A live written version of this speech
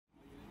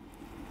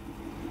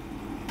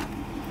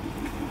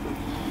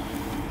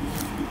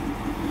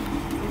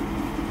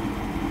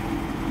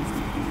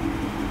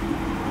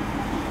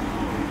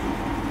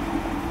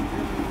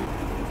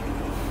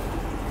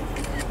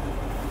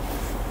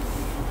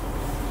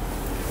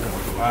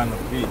Find the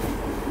beat.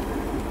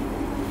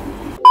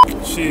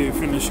 Shit,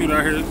 finna shoot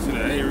out here to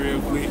the A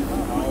real quick.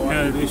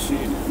 Handle this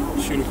shit.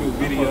 Shoot a few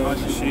videos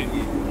and shit.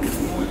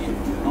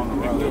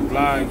 Make a little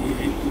vlog,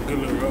 yeah. Good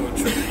little road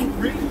trip.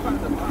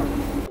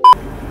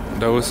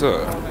 Doe, what's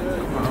up?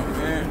 Come on,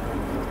 man.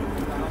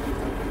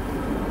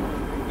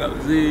 Got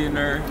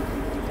Zillionaire,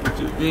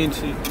 Da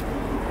Vinci,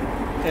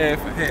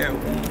 half and half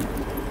one.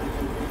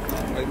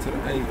 All the way to the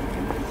 8.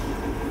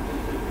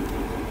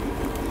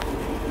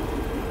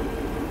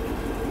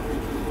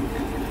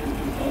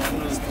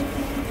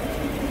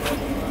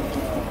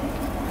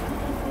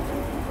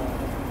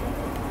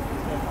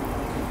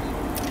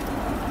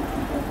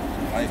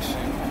 Light shit,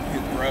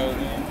 hit the road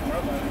in.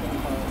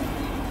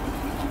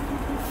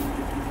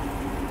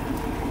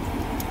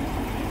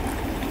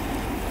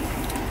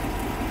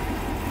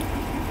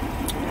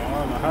 I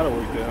don't know how to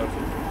work that out.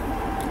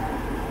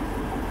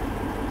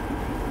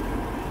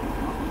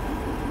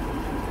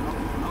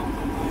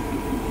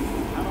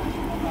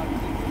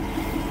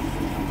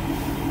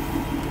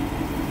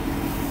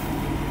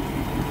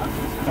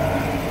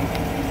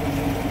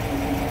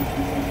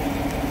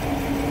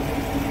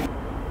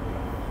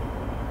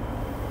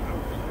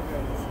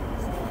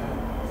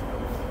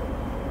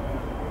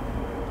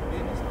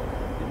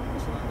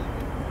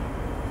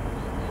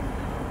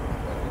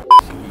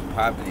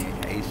 Popping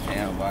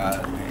H-Town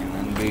vibes, man.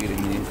 Nothing bigger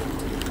than this.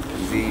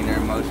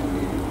 Zillionaire motion,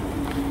 man.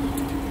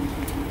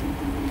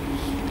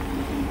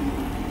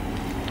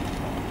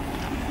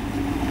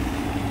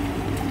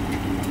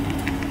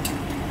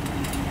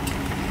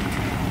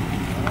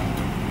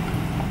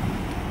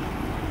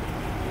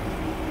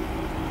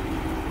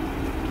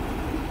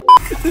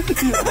 I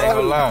ain't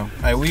gonna lie.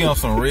 Hey, we on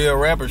some real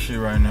rapper shit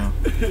right now.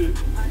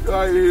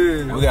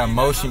 We got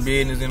motion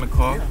business in the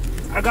car.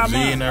 I got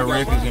Zillionaire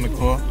records in the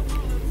car.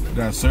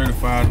 Got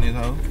certified in this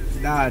hoe.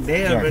 Nah,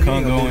 damn, got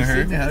Congo in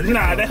here.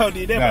 Nah, that hoe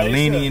did that. Got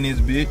Lenny in this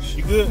bitch.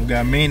 You good? We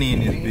got Manny in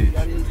this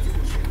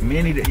bitch.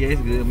 Manny, yeah,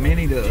 it's good.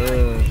 Manny,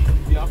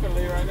 Y'all can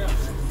lay right now.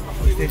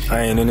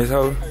 I ain't in this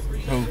hoe.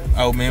 Who?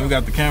 Oh man, we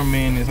got the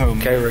cameraman in this hoe.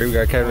 K-Ray, we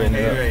got K-Ray in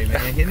K-Ray, there.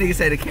 man. His nigga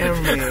say the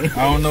cameraman.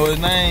 I don't know his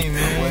name,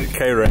 man.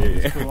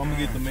 K-Ray. Cool, I'm gonna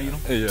get to meet him.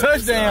 Yeah,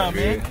 Touchdown,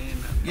 man.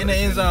 Get in the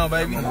end zone,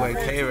 baby. My boy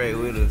K-Ray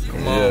with us.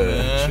 Come on,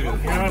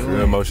 man.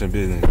 Real motion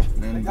business.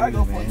 Nothing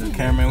bigger, man.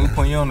 Cameraman, we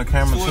putting you on the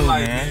camera too,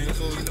 man.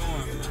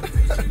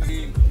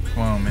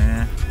 Come on,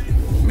 man.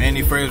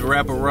 Manny first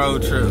rapper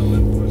road trip.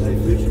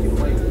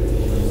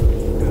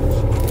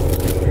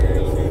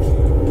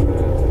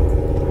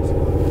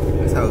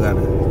 This hoe got a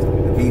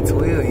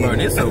V12 in Bro, it.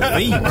 this a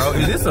V, bro.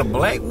 Is this a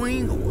black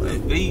wing or what?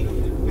 V.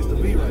 It's the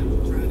V right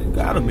now.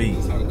 Gotta be.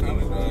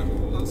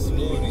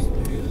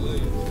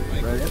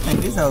 Bro, I think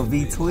this hoe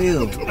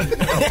V12.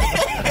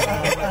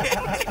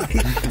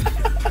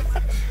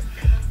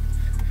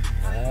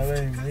 That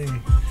ain't me.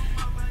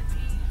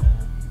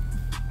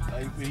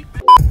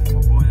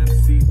 My boy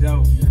Ep.2,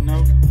 you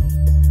know?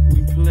 We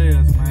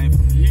players, man.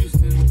 From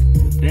Houston,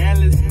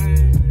 Dallas,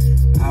 man.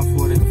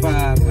 I-45,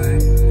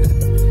 man.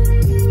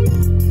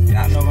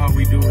 Y'all know how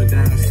we do it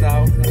down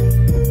south.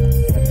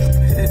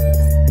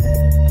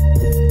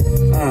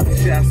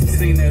 Shots to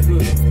seen that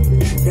hood.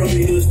 From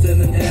Houston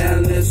to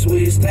Dallas,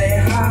 we stay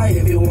high.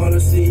 If you wanna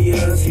see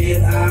us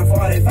hit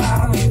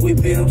I-45, we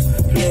pimps,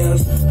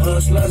 players,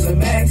 hustlers, and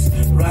max.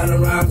 Ride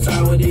around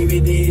town with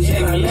DVDs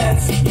and our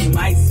laps. You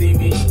might see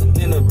me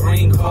in a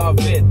green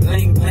Corvette,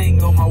 bling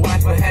bling on my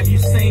watch, but have you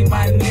seen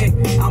my neck?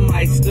 I'm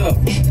iced up,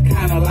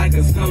 kinda like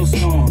a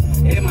snowstorm.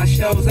 At my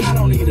shows, I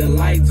don't need a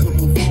light to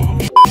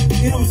perform.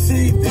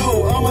 MC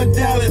Doe, I'm a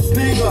Dallas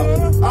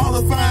nigga. All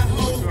the fine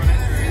hoes.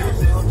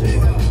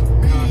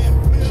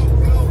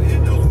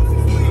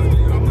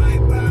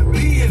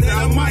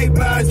 I might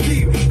buy a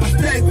Jeep, I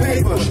stack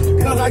paper,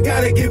 cause I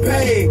gotta get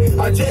paid.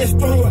 I just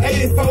threw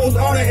 84s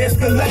on an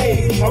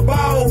Escalade. My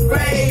ball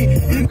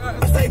fade, you know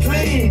I stay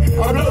clean.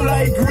 I blow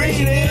like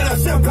green and I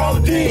sip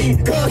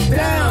codeine. Cause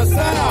down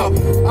south,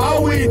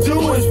 all we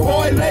do is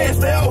spoil land.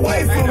 Stay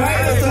away from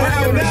haters to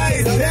have a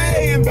nice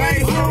day. And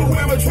bang through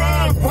when we're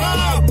trying to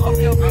pop.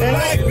 And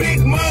like Big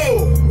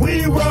Mo,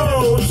 we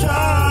roll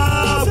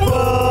choppers.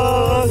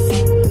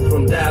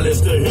 From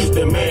Dallas to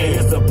Houston, man,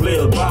 it's a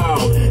player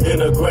ball. In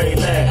a gray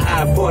lag,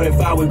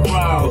 I-45 we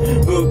crawl.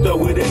 Hooked up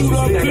with extra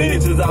stack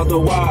bitches out the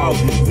wall.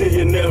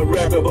 Zillionaire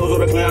record, both of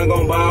the clown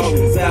gon' ball.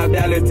 South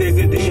Dallas,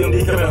 Texas,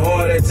 DMD coming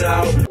hard at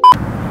y'all. Just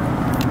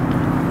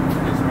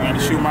trying to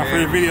shoot my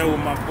first video with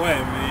my boy,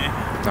 man.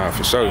 Nah,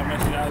 for sure. Make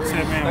sure y'all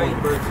tell me what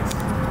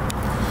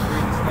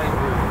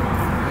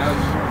I'm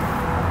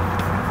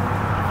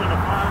finna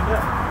find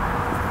out.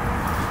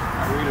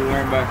 I really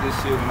learned about this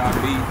shit when I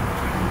be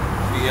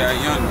out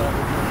younger.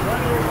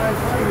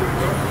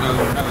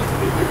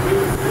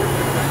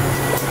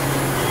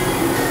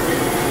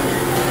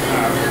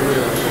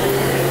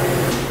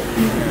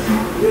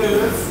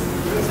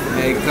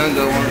 Hey,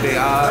 Congo on the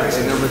odds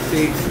at number 6.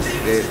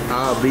 That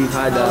all beef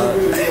hot dog.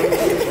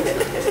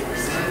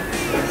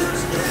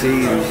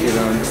 Cheese and shit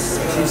on it.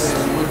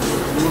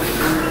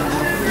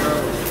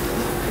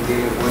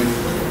 Then one.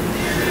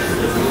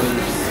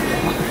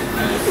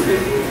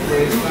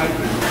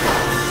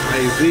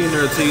 Hey,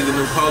 Zillionaire tees the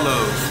new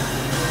polos.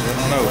 Let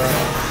them know.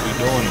 We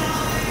doing it.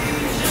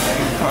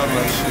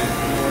 Polo shit.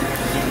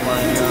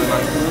 Right here,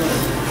 like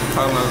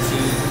polo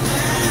tees.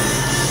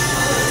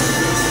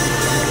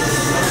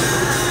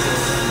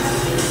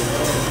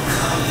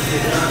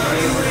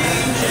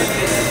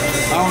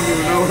 I don't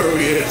even know where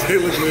we at. They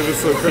looking at us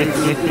so crazy.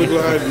 We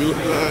lied.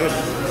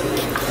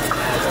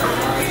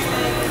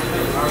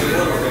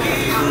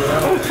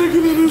 I'm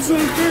thinking of this so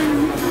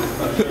crazy.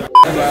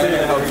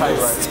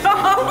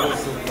 Stop!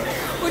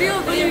 What are you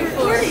looking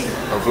for? A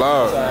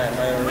vlog.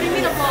 What do you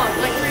mean a vlog?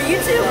 Like for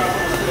YouTube?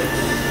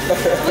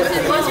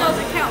 What's y'all's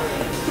account?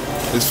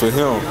 It's for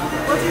him.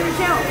 What's your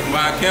account?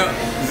 My account?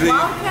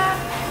 Wildcat?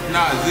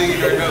 Nah,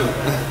 Zillionaire Doe.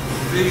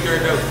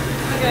 Zillionaire Doe.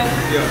 Okay.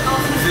 Yeah. Oh,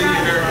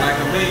 Zillionaire, like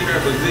a millionaire,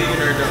 but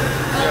Zillionaire Doe.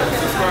 Yeah, okay.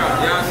 subscribe.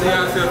 Y'all see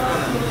yourself.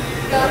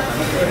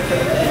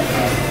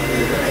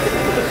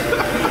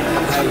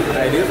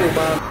 Hey, this is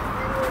Bob.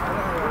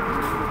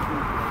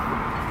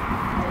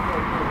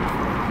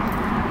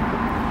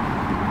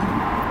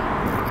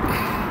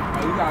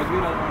 You gotta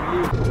get up on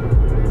you.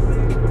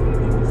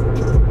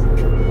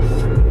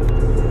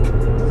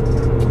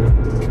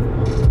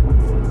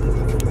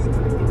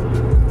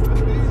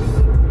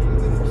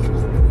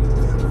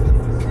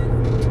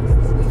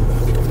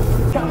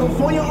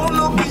 California on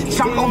the beach,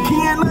 I'm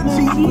low-key in the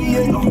Jeep,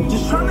 yeah.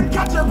 Just tryna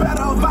catch a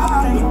better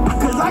vibe,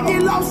 cause I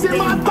get lost in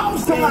my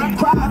thoughts and I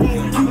cry.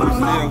 Keep my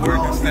mouth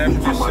closed,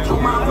 too much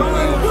on my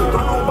mind.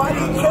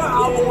 Nobody care,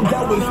 I won't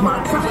dare waste my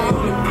time.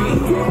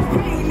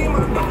 Pain in my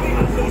body,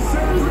 I say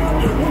surgery.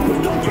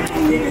 Don't get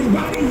in his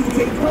body, he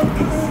take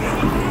purpose.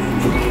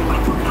 Dream, I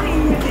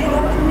complain, and it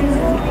hurts.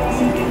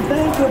 She can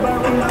think about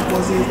when I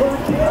wasn't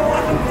working.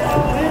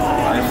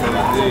 I said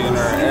the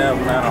Zillionaire app,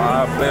 man, on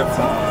our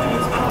platform.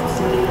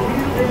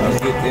 Let's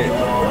get that.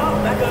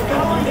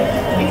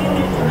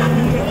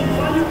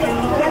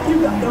 You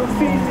got those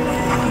feelings,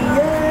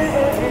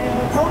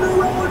 yeah. On the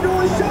road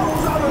doing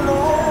shows all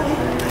alone.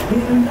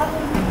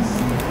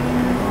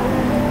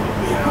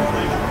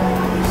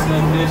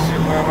 Send this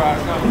shit wherever I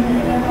go.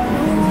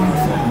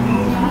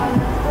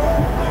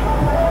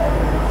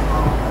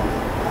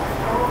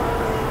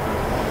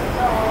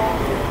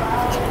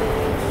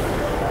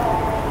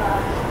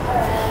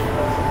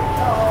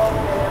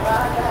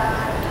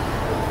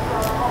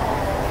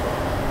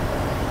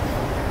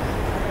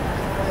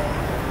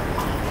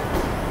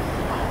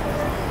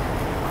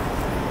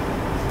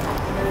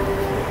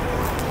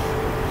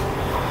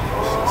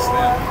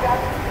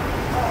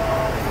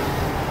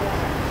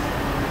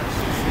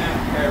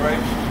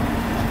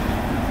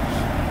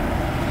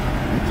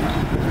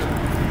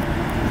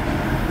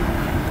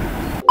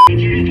 Did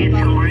you get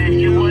some rest?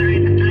 You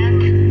watering the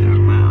plant? Yes,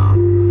 ma'am.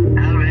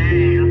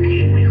 Alright,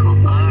 okay, mijo.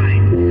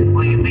 Alright.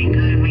 Well, you be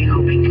good, mijo.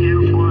 Be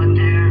careful out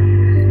there.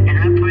 And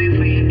I pray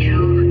for you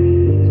too.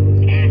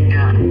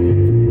 And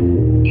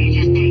you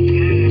just take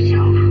care of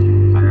yourself.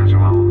 I got you,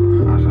 mama.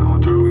 I said, I'm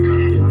too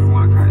good. I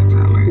want to call you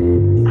tell me.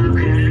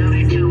 Okay, I love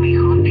you too,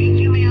 mijo. Thank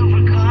you, mijo,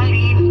 for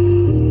calling.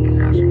 I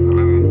got you. I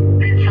love you.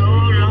 It's so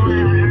long I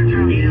haven't heard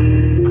from you.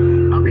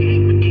 Okay,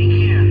 but take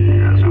care. I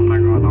got you. I'm not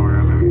going nowhere.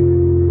 I love you.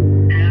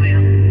 Love you.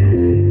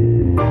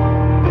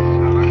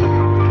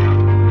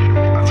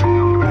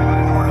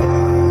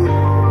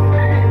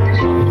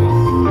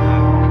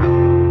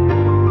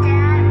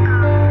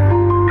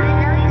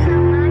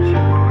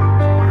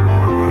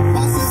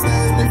 My sister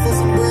asked me for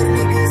some bread and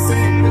it get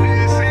sent.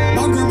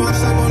 My grandma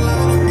shop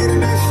online, I'm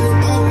getting that shit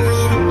over.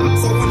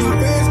 So when the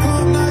feds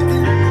come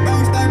knocking,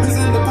 bank statements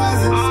and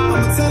deposits,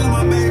 I'ma tell them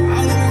I'm back,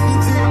 all of that's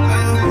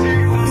legit.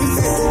 This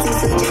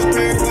is just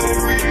pay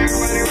everybody.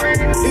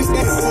 This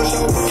that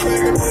bullshit,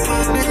 back and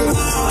my niggas.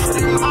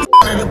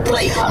 The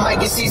plate. I might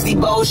get 60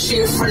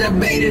 bullshit from the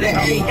bay to the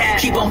A.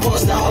 Keep on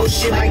posting the whole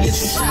shit, might get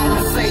you shot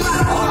in the face. All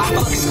I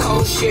fuck is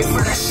cold shit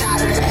from the shot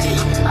to the A.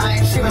 I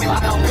ain't tripping, I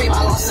don't pay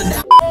my loss of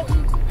that.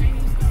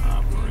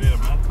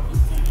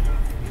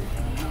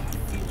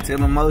 Tell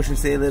my motion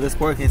said let us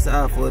work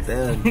inside for it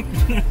to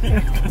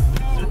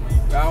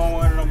Y'all want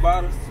one of them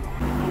bottles?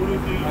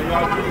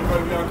 Y'all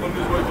come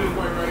this way, just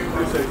wait right here.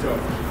 Appreciate y'all.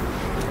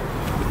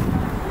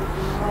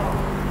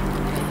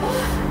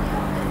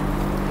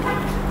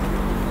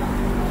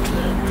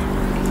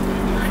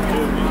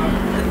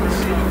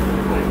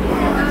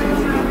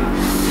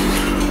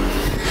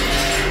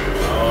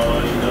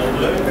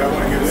 Y'all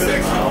want to get a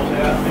section?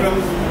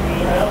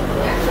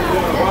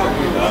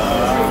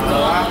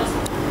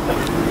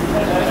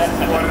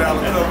 $1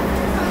 cup.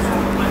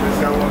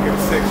 Y'all want to get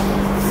a section?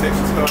 The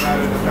section start out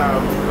at the $1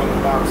 from the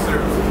bottom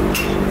service.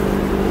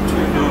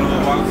 You doing a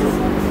little walkthrough?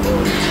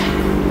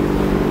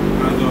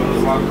 I'm doing a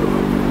little walkthrough.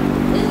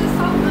 This is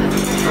so much.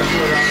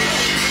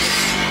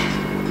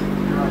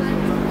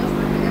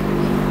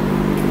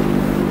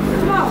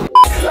 Come on.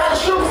 Lot of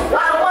shoes,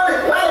 lot of money,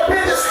 lot of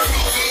business.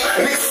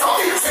 Niggas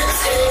talking.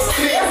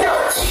 Let's go.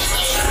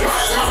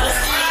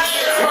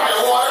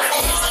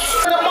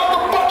 The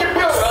motherfucking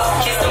bill.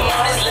 Kiss him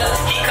on his lips,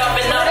 he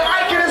cupping up.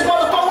 I get this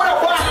motherfucker with a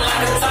block.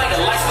 Like a tiger,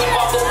 like slip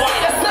off the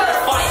white.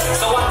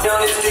 So I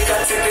done this dick,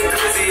 I took it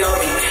glizzy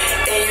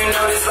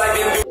it's like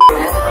it.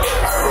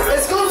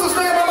 Exclusive,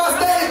 stand by my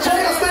stage.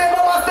 Jada, stand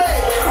by my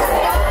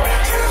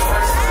stage.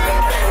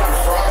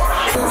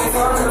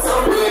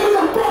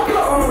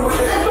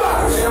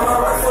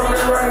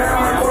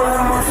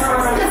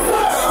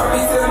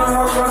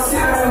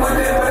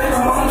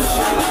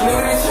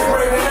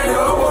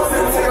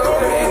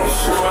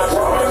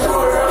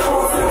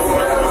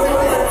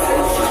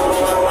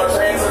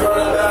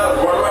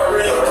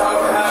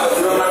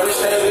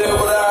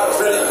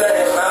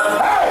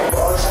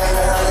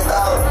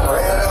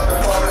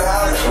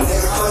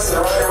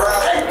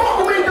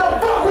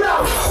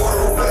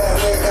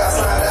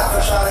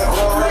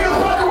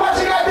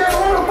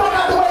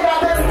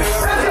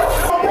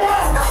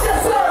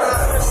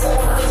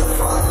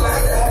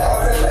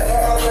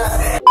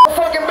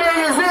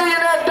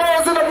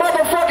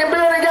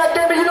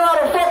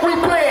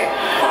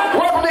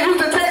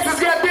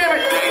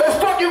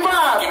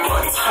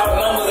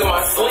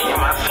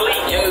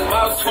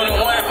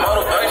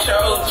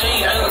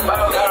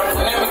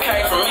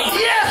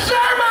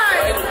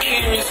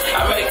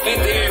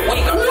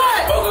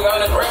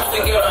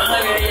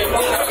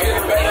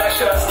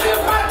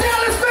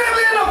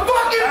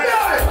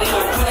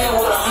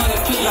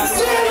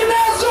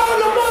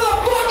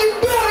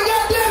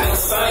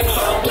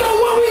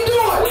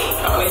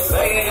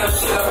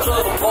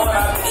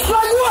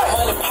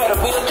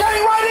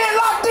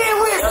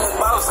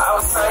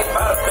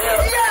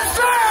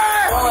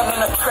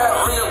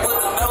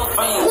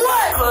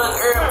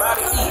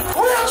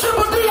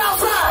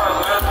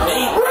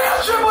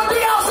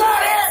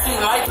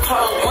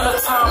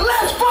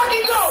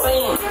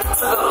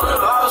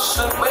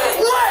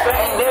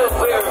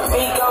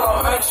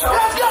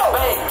 Let's go!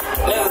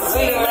 Nigga,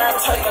 Zillionaire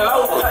taking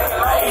over.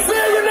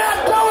 Zillionaire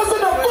Doe is in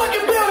the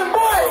fucking building,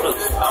 boy!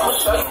 I'ma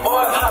show you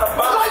boys how to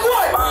buy. Like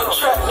what? Buy a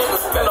trap, nigga,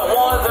 spend a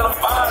ones and a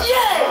five.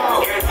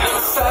 Yeah! Nigga,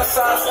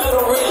 Southside still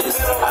the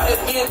realest. I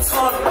just get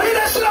 200. Leave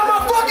that shit on my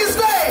fucking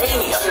stage!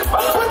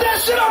 Put that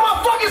shit on my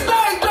fucking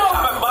stage, though! I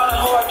been bought a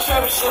hard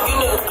championship, you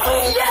niggas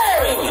clean. Yeah!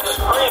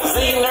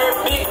 Zillionaire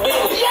big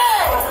business.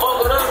 Yeah! Don't fuck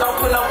with us, don't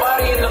put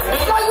nobody in the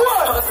business. Like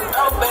what? Pussy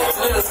dope bags,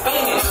 niggas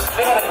finish.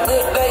 They had a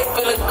good day,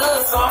 feeling good,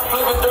 so I'm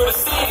flipping through the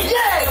city.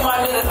 Yeah! Get my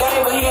nigga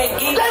game, but he ain't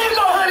geek. There you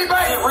go, honey,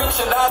 baby! He rich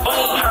and I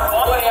bleed.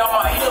 Way on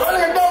my hip. My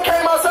nigga Doe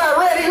came outside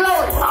ready,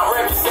 loaded. I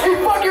represent. He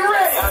fucking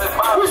ready.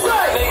 We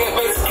say. Nigga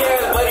makes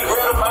cash, but he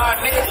read about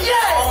nigga.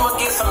 Yeah. I'ma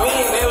get some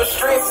in, it was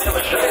stressing.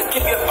 Let's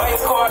keep your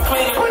face card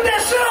clean. Put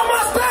that shit on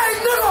my stage,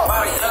 nigga.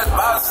 Body us,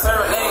 body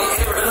serving,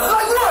 nigga, every hood.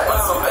 Like what? But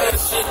some bad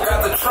shit, got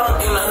the trunk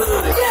in the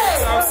hood.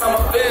 Yeah. Some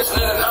a bitch,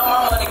 nigga, know my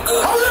money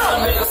good. Hold up.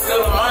 Some niggas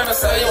still a minor,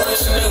 say you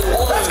wish a nigga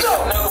would. Let's go.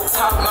 Niggas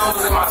top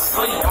numbers in my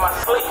sleep.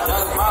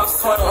 Niggas box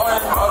 21,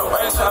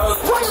 motivation, I was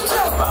What you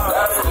talking about?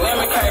 that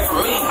pandemic came from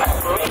me.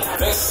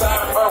 They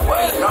signed for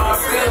weight, no, I'm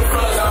still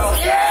plugged on.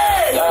 Yeah.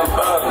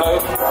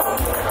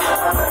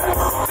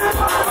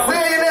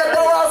 Zillionaire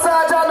Doe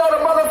outside, y'all know the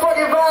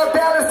motherfucking vibe.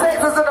 Dallas,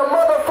 Texas in the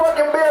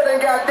motherfucking building,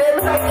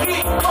 goddammit.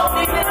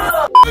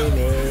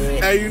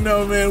 Hey, you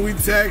know, man, we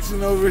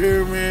taxing over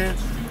here, man.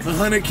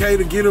 $100K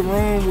to get a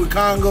room with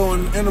Congo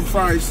and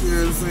Enterprise, you know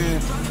what I'm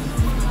saying?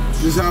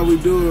 This how we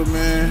do it,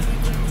 man.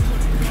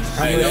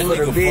 How much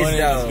for the bitch,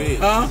 though?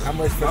 Huh? How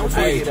much for the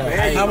bitch, though?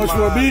 How much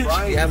for a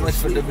bitch? Yeah, how much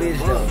for the bitch,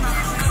 though?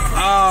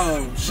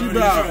 Oh, she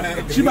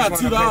about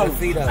 $2.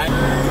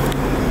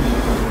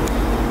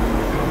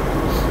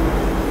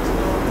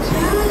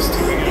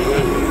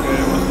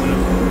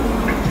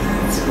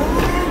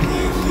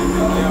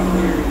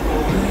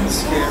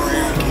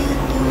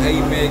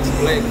 Amex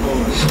Black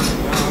Boys.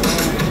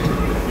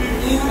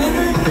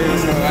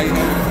 So I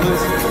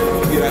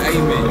get an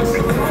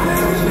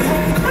Amex.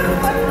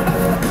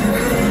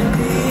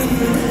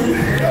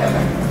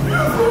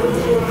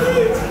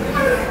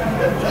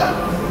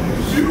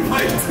 You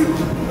like too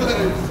much.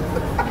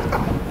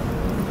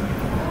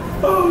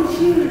 Oh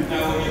shit.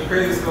 Now when your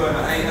credit score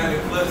at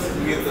 800 plus,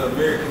 you get the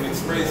American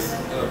Express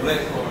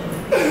Black Card.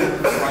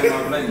 Right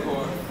on Black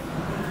Card.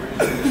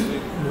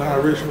 Nah,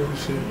 Richmond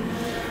shit.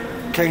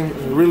 Can't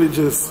really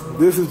just,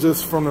 this is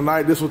just from the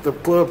night, this is what the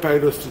club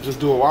paid us to just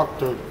do a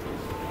walkthrough.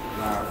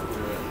 Nah, for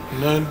real.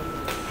 None.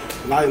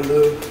 Light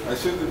little. I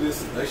should have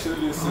just sent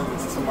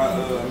it to my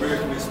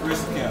American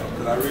Express account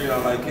because I really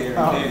don't like carrying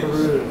cash. For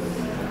real.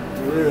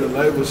 For real,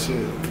 label shit.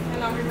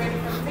 And are we ready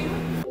for the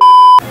payment?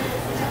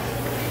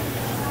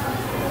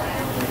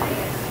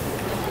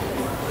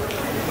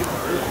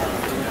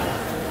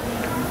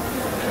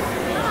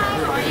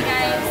 Hi, how are you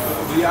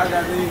guys? Do y'all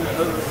got these on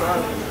the other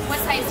side? What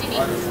size do you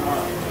Like need? a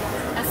small.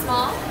 A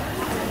small?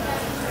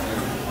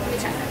 Let me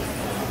check.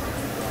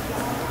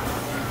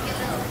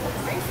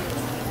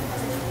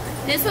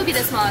 This will be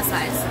the smallest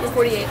size, the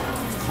 48.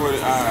 40,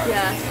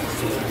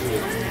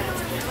 Yeah.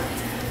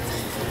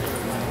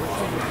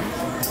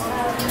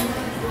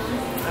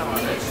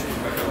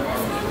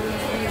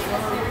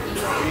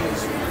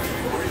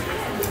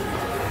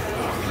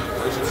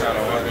 What you trying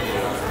to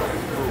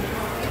order?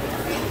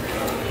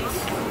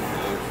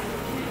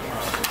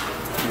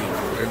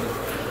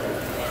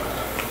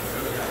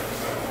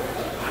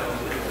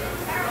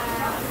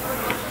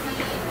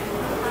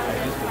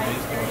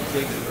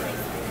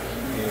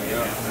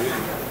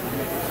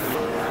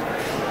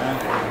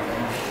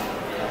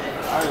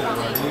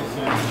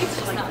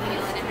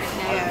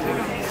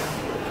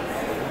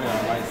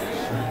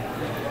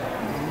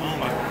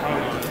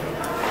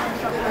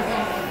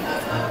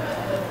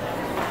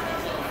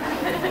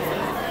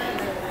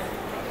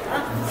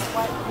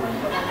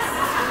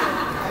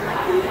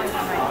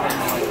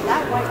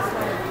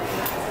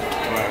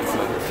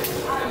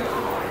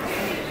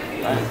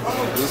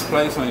 This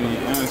place ain't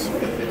even answer.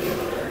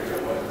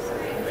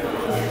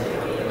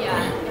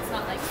 Yeah, it's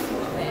not like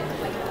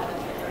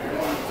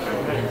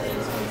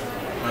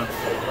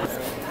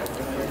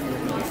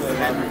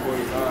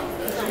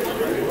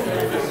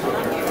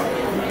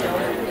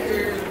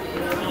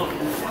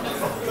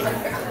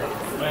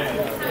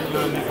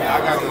I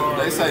got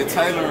they say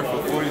Taylor for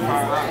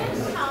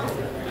 $45.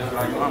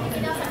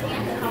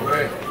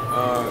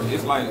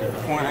 It's like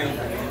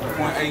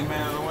 0.8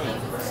 miles away.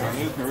 So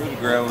you can really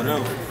grab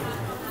whatever.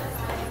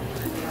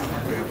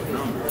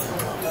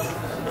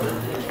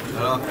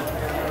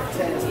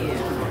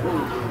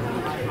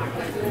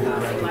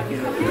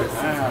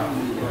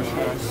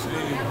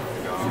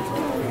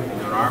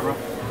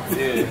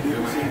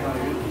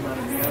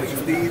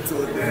 Speed to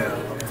it down.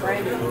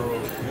 Brandon.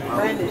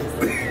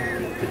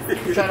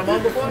 You trying to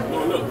move before?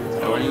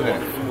 Where you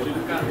at?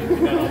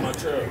 On my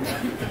truck.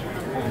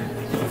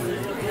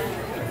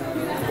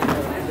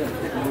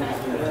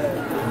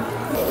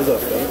 What's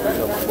up, man? What's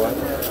up, my boy?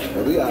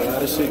 Man, we got a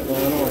lot of shit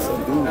going on.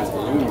 Some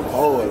dudes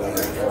hard,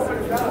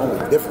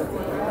 like, different.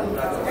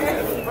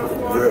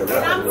 Real,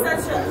 right? I'm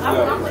such a I'm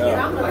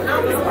a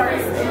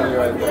person.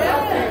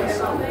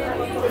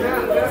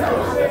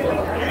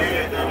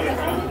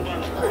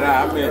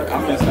 Nah,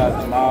 I'm inside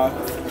the mall.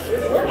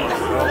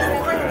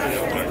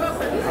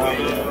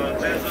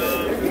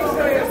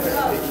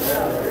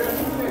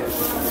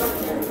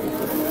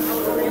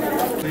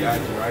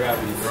 I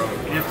gotta be drunk.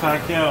 If I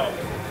count.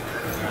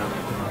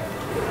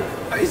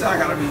 He said I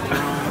gotta be drunk. I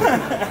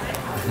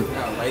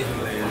got lazy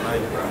last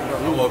night, bro.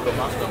 I woke up,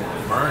 my stomach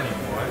was burning,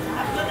 boy.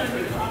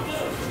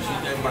 She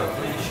gave me about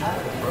 3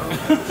 shots, bro.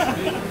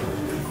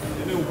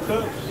 New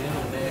cups.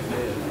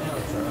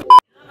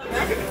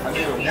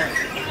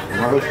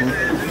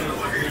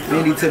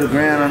 Fendi to the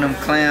ground on them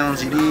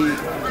clowns, you did.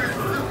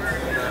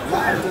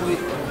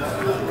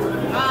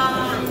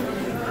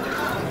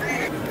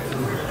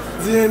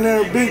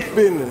 Zillionaire big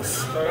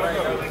business. I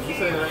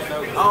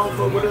don't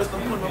fuck with us,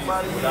 don't put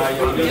nobody in.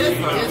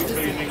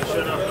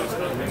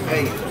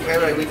 Hey,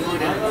 right, we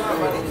doing it.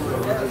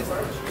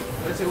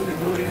 Let's say we do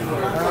it.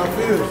 How I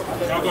feel?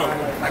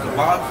 Like a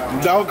boss?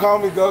 Don't call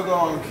me Go-Go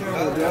on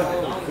camera,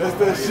 that's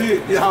that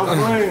shit. Y'all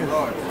friends.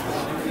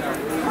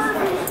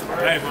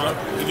 Hey, bro,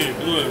 you can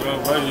do it,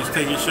 bro. Just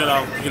take your shit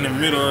out in the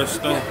middle of the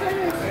store.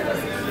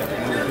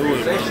 Do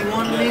it, Say bro. she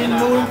want a nigga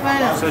moving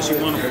fast. Say she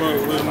want to fuck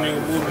with a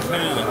nigga moving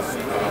fast.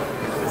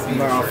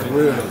 Nah, for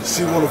real.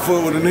 She wanna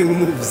fuck with a nigga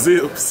move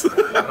zips.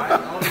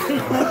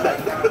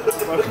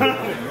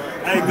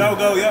 Hey,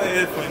 go, your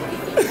head funny.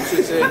 She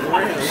said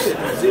grand, shit,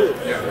 zip.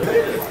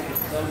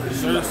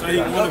 Sure, say he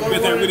want to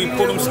bet they really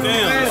pull them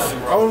scams.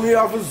 Only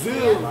off a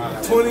zip.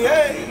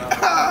 28.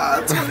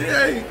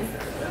 28.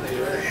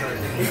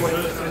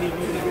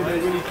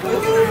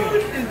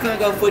 You couldn't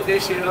go put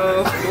that shit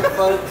on.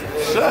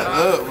 Shut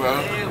up, bro.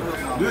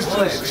 This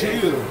just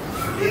chill.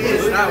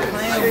 Stop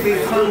playing with Big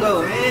Congo,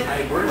 man.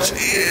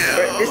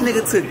 Chill. This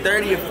nigga took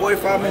 30 or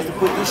 45 minutes to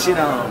put this shit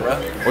on, bro.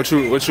 What's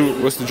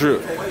the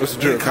drip? What's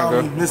the drip, Call me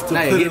Congo? Mr.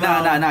 Nah, Put It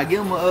On.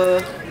 give him a,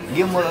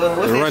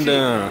 what's that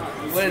Rundown. shit?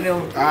 What of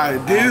them? Alright,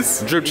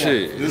 this Drip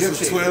shit.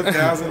 is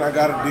 12,000. I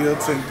got a deal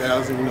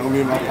 10,000. You know me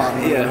and my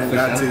partner. Yeah,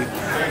 got for tea.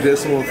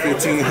 This one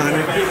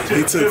 1,500.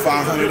 He took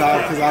 $500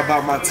 because I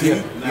bought my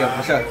tea. Yeah,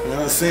 for sure. You know what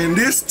I'm saying?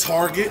 This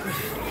Target,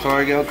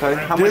 Target, okay.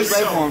 How much This-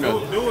 pay for him though?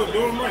 Do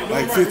him right.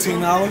 like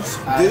 $15.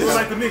 This,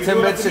 Like the nigga.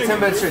 10 bet shit.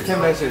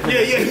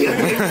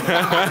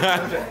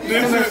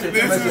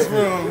 this is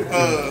from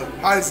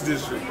Ice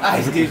District.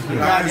 Ice dish.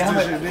 How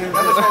much pay for it?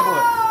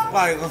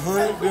 Like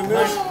 100. Then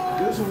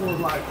this one was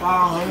like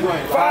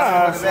 500.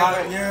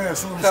 Five. Yeah,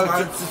 something So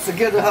like,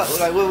 together,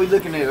 like what are we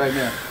looking at right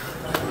now?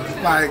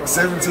 like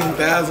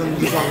 17,000.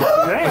 Damn,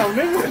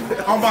 nigga.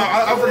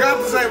 I forgot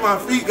to say my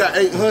feet got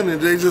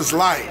 800. They just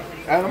light.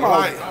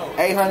 Light.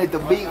 800 to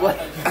beat what?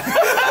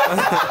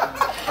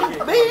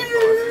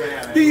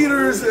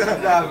 Beaters.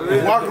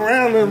 Walk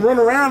around and run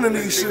around in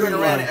these shoes.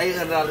 Around Like,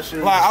 $800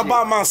 shoes. I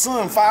bought my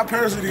son 5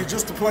 pairs of these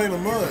just to play in the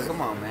mud.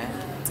 Come on, man.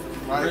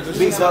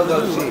 Big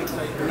go-go shit.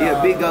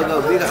 Yeah, big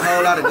go-go. Big a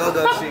whole lot of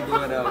go-go shit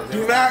going on.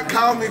 Do not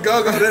call me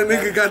Go-Go. That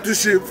nigga got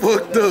this shit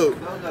fucked up.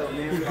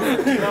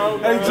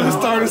 They just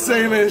started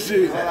saying that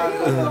shit.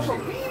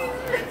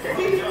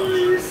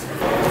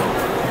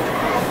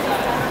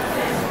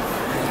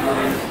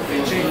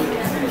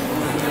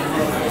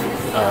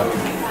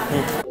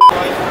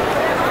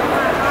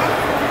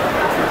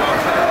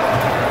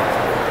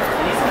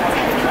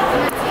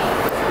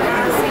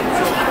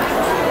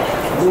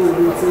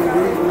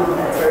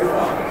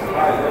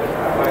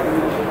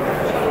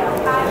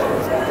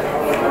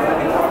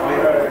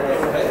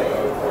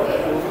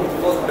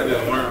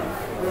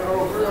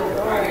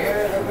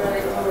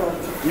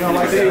 You don't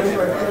like that?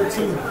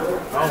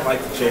 I don't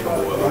like the chicken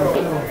boy.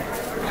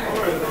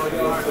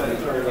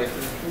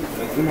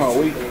 You know,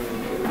 we.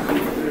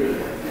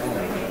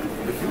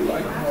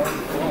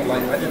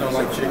 I just don't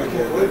like chicken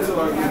boy.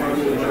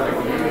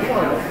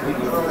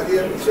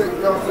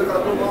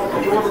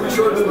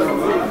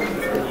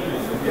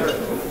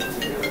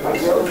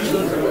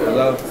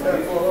 Hello?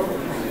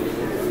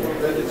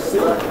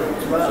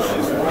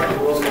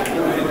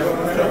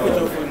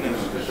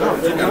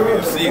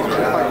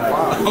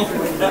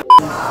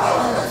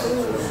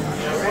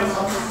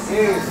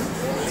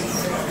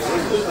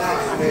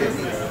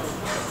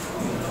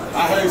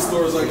 I hate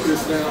stores like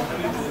this now.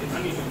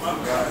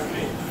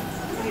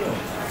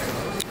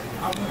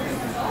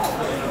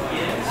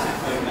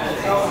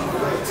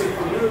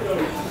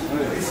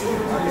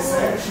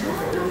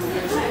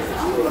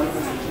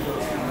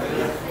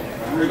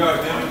 We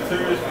got damn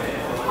Thursday.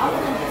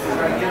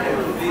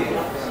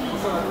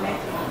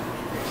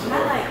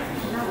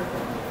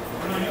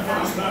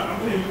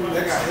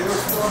 They got hill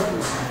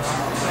stores.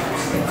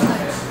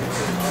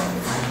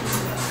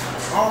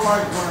 I don't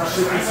like when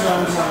shit be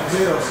selling on the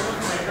hill.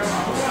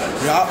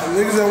 Y'all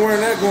niggas that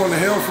wearing that going to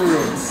hell for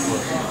real.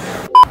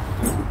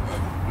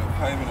 The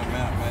payment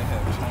amount may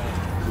have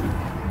changed.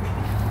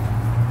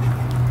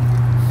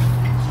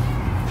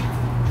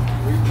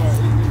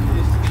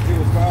 It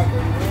was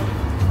 $531.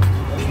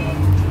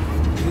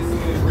 This is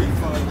a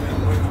refund, man.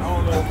 I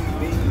don't know if it's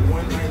being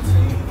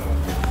 119 or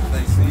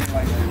they seem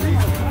like a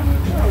refund.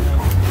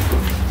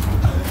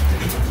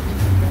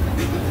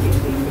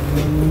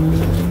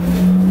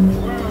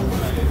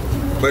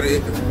 But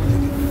it's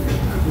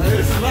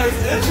a nice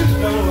interest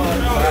though.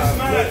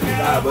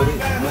 But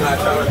when I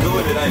try to do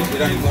it, it ain't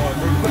going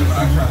through. But I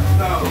try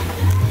to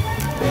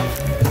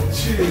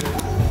shit.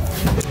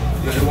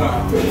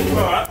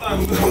 Well, I thought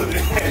we were doing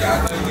it. Yeah,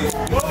 I think it.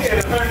 Well, we had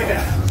to turn it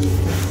out.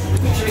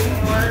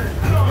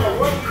 I don't know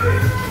what we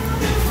did.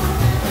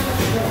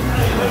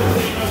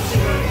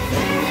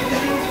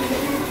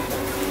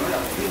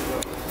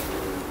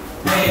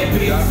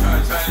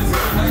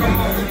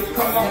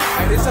 Come on,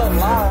 hey, this on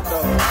live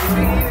though.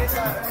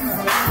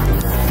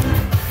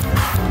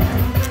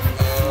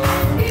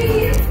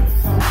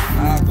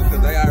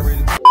 Because they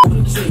already.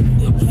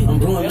 I'm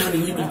blowing money,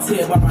 you can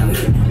tell by my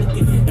neck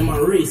and my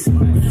wrist and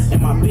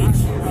my bitch.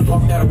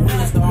 Walked out of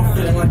Winston, I'm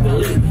feeling like a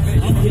lick.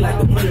 He like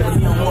the player, but he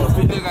don't want to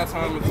fit. Still got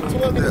time to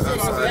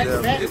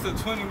it's a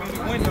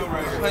 20-minute window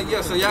right here. Like,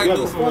 yeah, so y'all can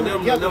do from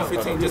 11 to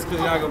 11:15 just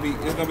because y'all gonna be,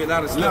 it's gonna be a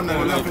lot of stuff.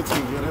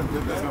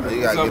 11:15.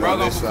 You gotta get on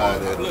this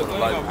side there. Look,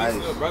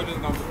 bro,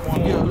 just gonna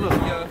perform. Yeah, look,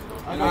 yeah.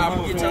 And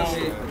I'll get your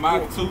shit. My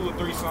 2 or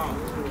 3 songs.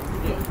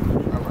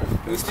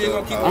 We still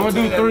gonna keep. I'm gonna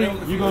do 3.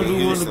 You gonna do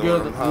one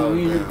together.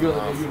 We together.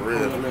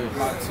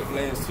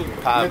 Last 2.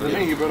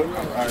 Thank you, brother. All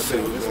right,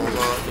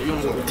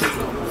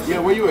 yeah,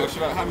 where you at?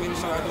 How many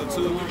should I do?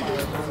 2?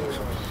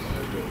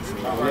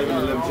 11,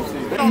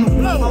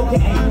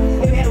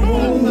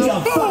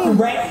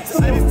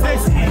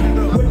 15.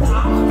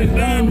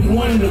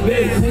 One of the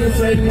best,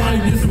 say money,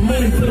 get some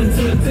money, put it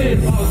to the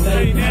test.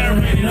 Stay down,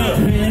 ran it up,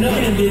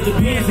 and did the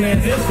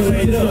business,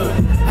 escalated up.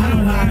 I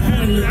don't know how I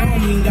handle it, I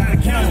don't even got a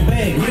count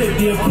back. Real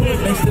deal quick,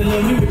 they still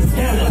love me with the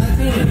scandal.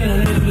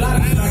 There's a lot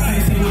of shit I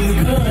can't say when it's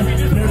done.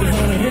 Nervous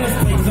on the hill,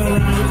 snakes around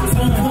with the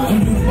tongue. When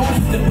you the boss,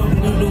 step up and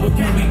do what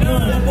can't be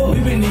done. We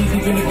been easy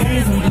in the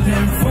game, so we just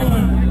having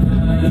fun.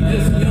 We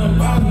just young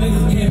boss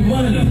niggas getting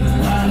money.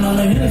 Riding on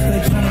the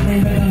interstate trying to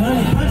bring back a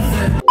honey.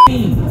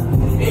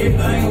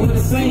 Everything with the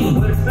same.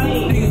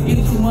 Niggas get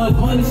too much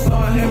money,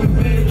 start having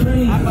bad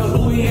dreams. I thought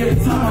Louis every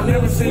time,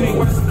 never seen me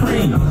wear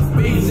Supreme.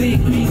 Big Z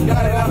piece,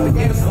 got it out the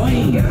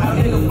gasoline. My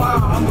nigga fall,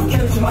 I'ma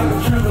catch him like a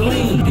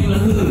trampoline. In the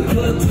hood,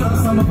 good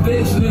talks, I'm a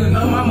bitch, nigga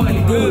know my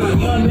money good.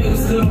 Young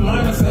niggas still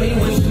minor, so he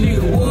wish a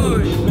nigga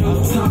would.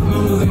 Middle top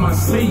numbers in my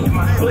sleep, in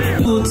my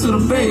clip. Pull to the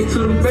back,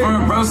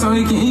 front bro, so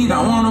he can eat.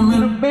 I want him in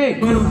the back, I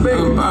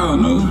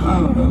don't know.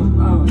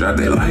 Drop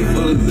that life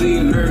for the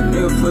Zillionaire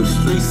Doe for the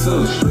streets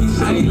up.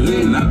 I ain't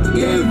letting out the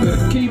gas,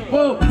 better keep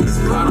up.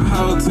 Explore the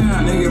whole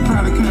town, nigga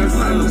probably can't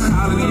fly. Look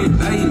holiday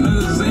day,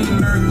 niggas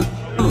Zillionaire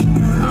Doe.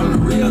 I'm the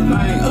real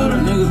thing, other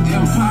niggas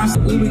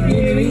imposter. We be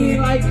getting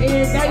in like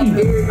every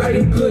day.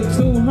 Everybody put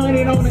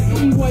 200 on the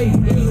E-way.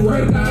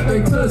 Anyway, got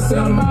they touch,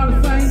 sell them all the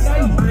same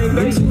day.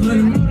 They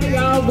 200 money, they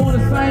all going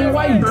the same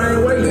way.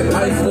 That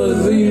life for the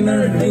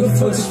Zillionaire, niggas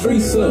fuck the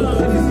streets up.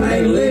 I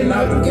ain't letting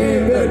out the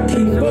gas, better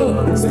keep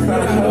up. Explore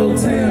the whole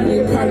town,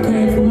 nigga probably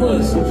came from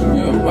us.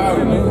 Young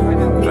bottle, nigga.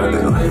 Drop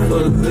that life for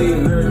the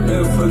Zillionaire,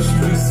 nigga fuck the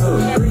streets up.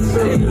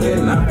 I ain't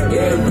letting out the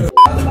gas, better.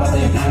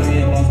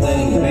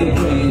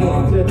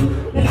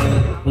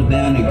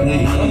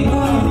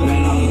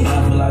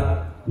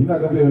 You're not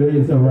gonna be able to hear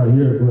yourself right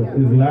here, but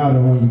it's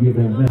louder when you get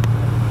them down.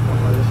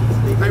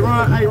 Hey,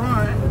 Ron.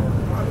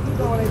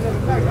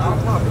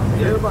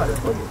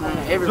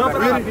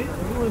 Everybody.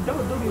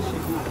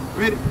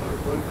 Ready?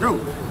 Go.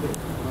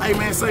 Hey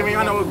man, say man,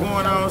 I know what's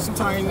going on.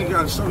 Sometimes you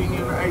gotta show these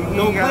niggas. Hey,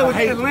 don't play with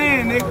that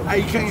land, nigga. Hey,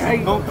 you can't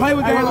hate. Don't play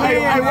with that land.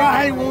 Hey,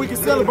 I hate when we can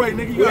celebrate,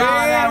 nigga. You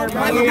gotta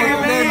play with that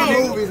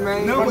land. Movies,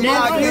 man. No, what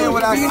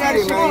I see, man.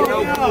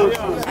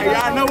 Hey,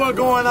 y'all know what's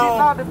going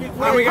on.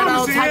 Hey, we got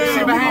all type of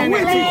shit behind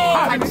that.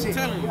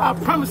 I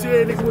promise you,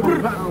 that nigga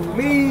will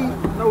be me,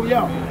 no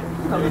y'all.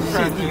 No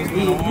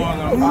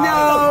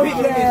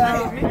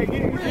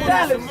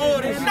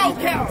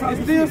count.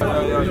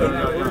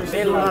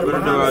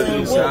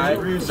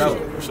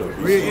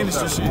 Real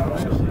industry shit.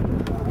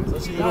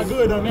 Y'all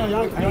good though now.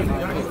 Y'all can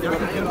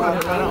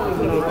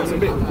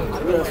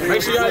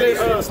make sure y'all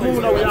let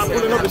smooth over. Y'all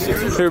pulling up the shit.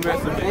 Here, man.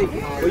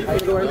 Where you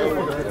finna go right now?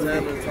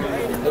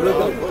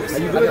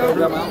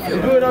 You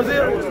good,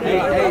 Ozil?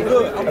 Hey,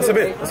 good. That's a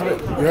bit. You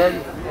heard me?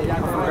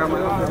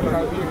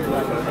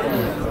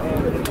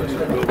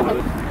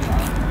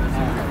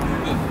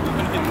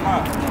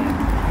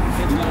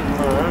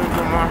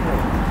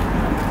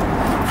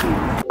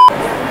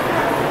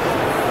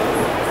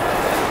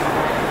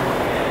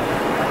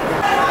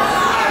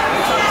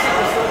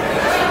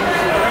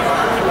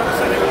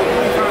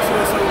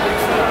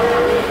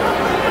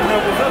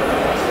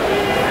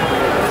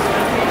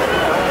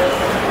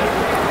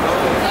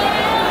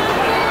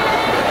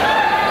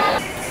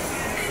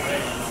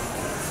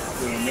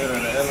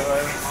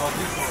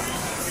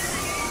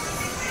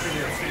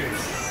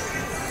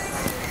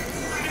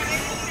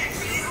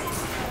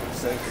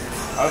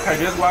 Okay,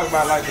 just walk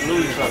by like the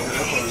Louis truck.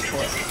 That's what it's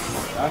for.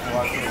 That's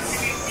why I said.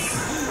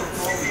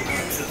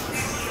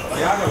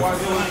 Yeah, I can walk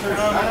through the tree. I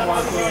can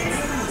walk through it.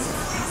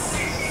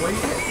 Where you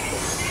at?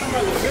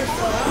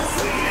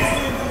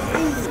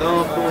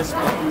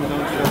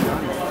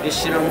 This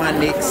shit on my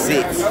neck,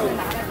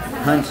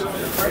 600.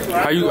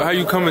 How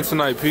you coming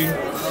tonight, P?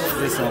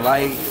 Just some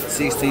light,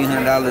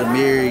 $1,600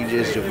 mirror,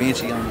 just Da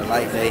Vinci on the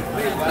light day.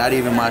 Not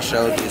even my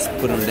show, just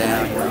put them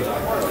down. You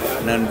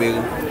know? Nothing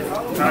bigger.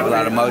 A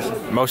lot of motion.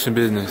 Motion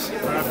business.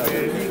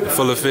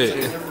 Full of fit.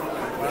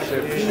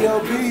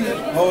 P.O.P.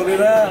 Hold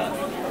it out.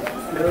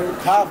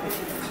 Pop it.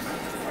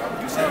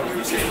 You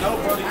said no,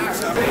 brother.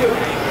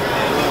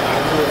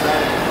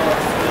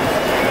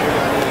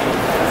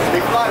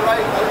 They fly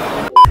right.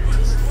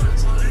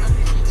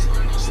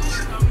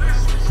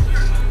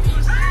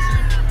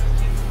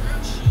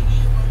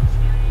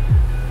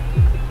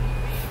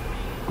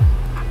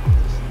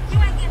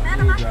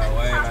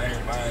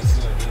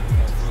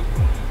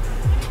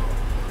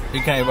 He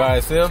can't buy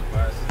himself? I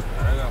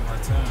got my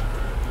time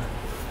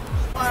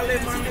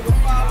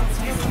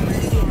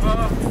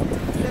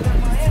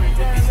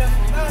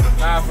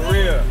Nah, for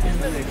real.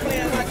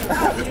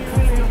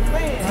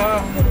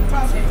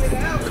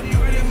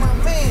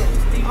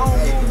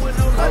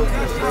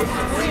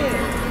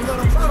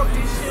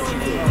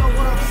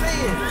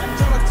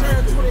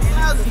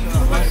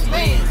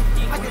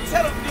 I can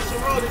tell a fish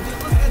and roll it, just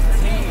look at the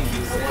team.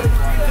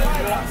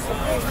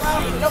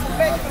 Double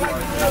back like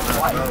the real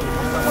white.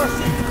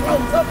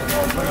 Close up and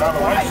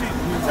white.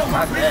 Tell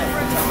my friends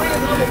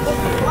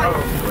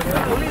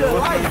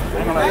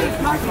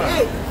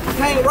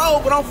can't roll,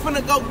 but I'm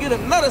finna go get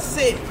another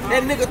set.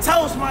 That nigga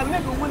toast my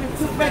nigga when he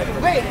took back the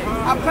bet.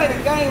 I play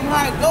the game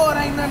how it go, it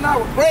ain't nothing I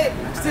regret.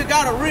 Still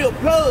got a real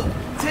plug.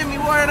 Tell me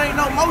where it ain't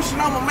no motion,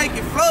 I'ma make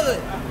it flood.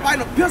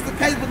 Fighting a pistol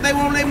case, but they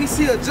won't let me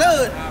see a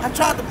judge. I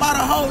tried to buy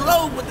the whole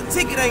load, but the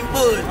ticket ain't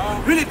budged.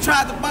 Really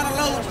tried to buy the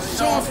load, just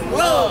showing some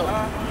love.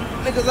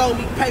 Niggas owe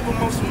me paper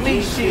on some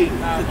me shit.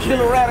 The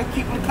killer rather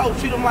keep the coach,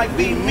 treat him like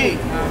B me.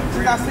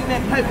 Since I seen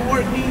that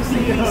paperwork, he ain't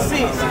seen me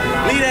since.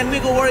 Leave that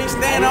nigga where he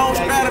stand on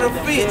straight of the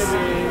fence.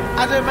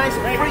 I just made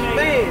some free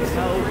bands.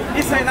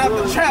 This ain't out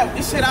the trap,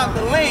 this shit out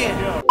the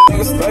land.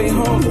 Nigga stay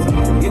humble.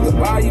 Get the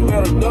buy, you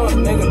better duck,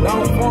 nigga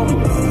don't fumble.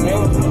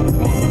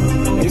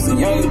 Nigga, it's a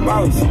young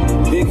boss.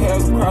 Big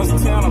house across the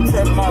town, I'm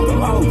trapping out the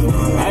loaf.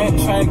 I ain't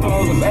trying to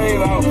close the days,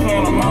 I was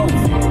playing them off.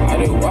 I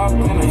just walked in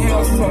the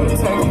house, told her to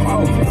take them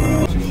off.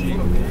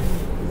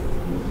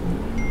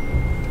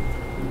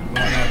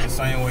 Going out the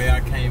same way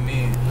I came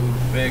in, through the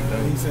back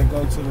though. He said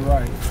go to the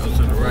right. Go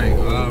to the right,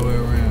 go all the way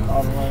around.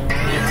 All the way around.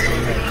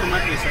 Come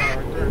out this side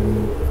right there.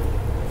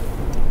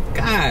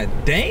 God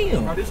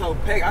damn. Oh, this whole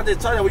pack. I just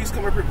told you we used to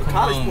come up here for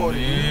college party.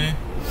 Man.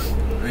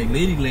 Like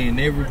Liddy laying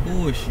every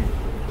bullshit.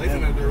 They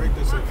finna direct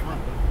us up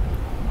front.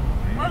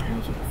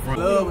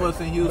 Love us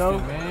in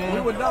Houston, man.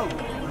 We were dope.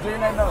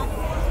 Zillionaire Doe.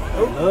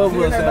 Love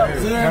us out here.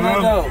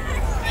 Zillionaire Doe.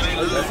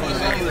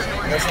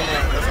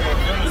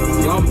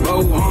 Gumbo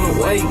on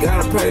the way,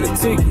 gotta pay the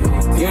ticket.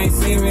 You ain't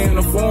seen me in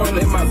the foreign,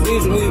 let my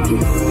bitch with you.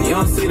 You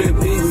don't see that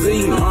big Z,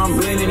 you know I'm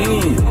blending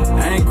in.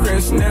 I ain't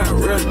crashing out,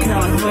 real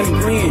count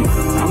 100 grand.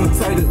 I'ma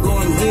take this, go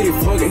and get it,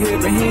 fuck it,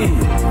 head and hand.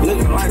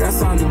 Looking like I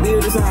signed the deal,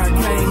 this how I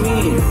came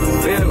in.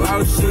 Fell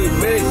out shit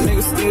back,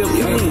 nigga still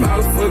in.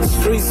 About to fuck the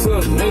streets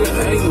up, nigga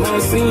ain't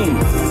one scene.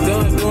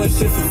 Done doing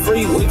shit for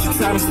free, what you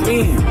tryna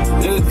spend?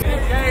 Nigga,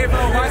 hey,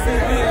 bro, watch this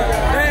video.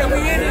 Hey, we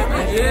in it.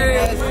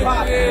 Yeah.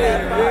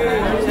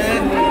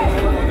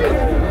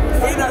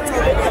 He not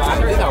talking about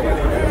you.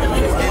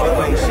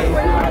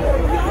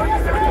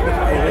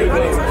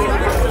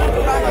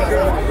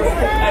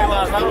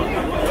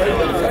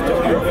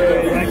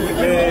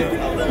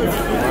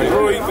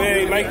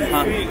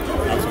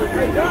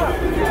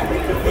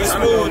 What's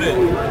smooth it?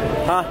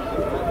 Huh?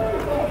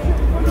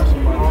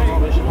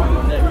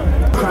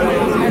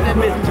 That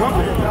bitch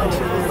jumping.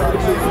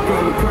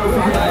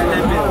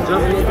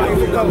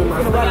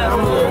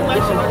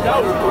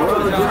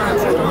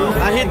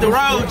 I hit the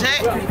road,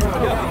 Jack.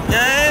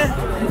 Yeah.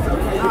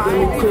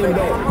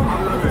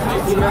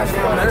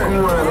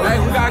 Hey,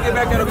 we gotta get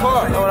back in the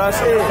car. Know what I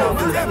said?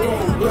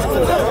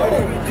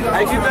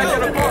 Hey, get back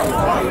in the car.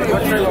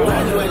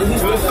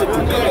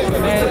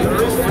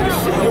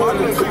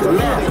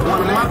 One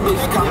of my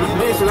bitches caught me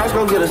bitch, let's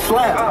go get a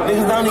slap.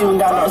 Niggas don't even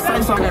got no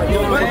sex on that.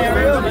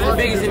 The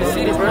biggest in the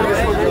city, bro. You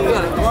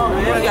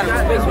gotta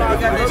respect me. I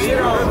got that shit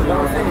on.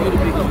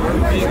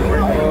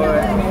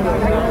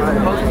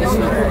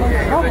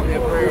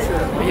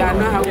 Y'all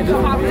know how we do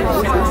it.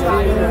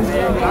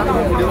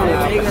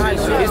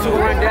 It's to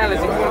run Dallas.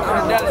 If you want to come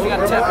to Dallas, you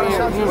gotta tap in.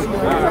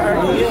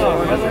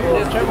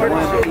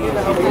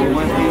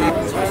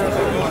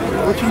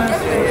 What you name?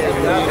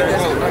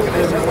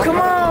 Come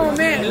on,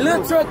 man.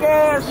 Little truck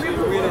ass.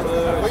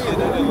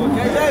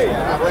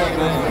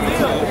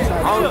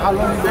 All the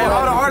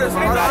artists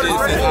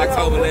since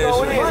October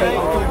last year.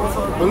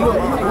 But look,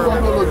 we're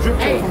gonna do a little drip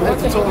check from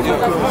what you told me.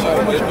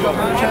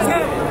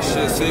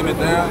 Shit, see me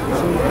down.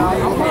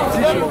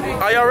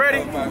 Are y'all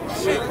ready?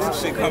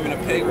 Shit coming to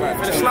pay right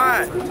now.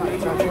 Slide. Shit,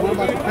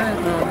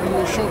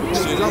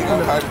 it's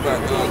gonna cost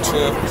about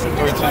 12,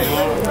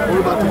 13. What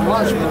about the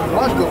watch, man?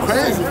 Watch go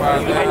crazy.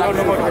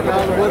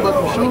 What about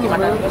the shoes,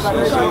 man?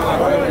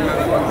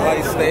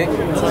 Light stack.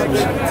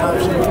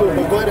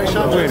 Boy, that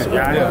shot.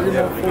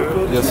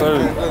 Yes, sir.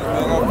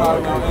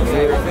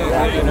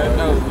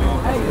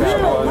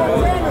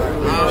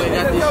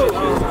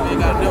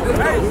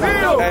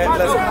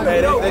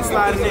 Hey, they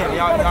sliding in.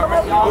 Y'all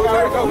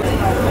gotta go.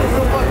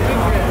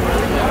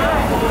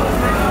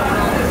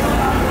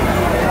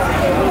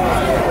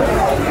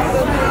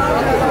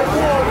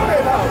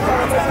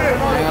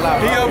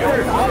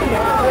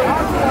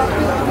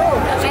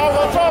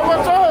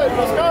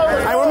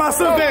 Hey, where my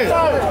suit at?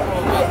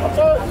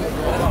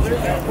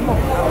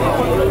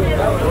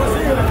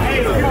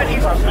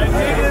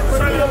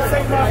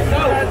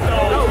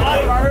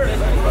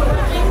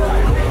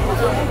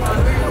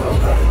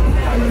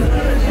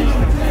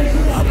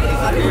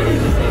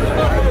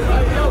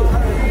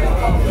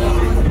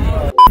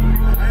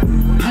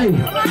 Hey,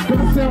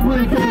 don't say what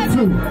it goes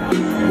to.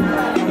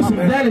 Some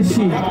Dallas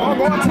shit.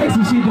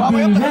 Texas shit to be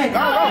exact.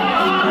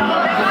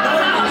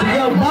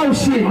 Yo,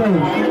 boss shit though.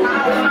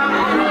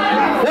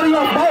 What are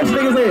your boss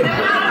niggas at? I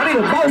need a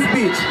boss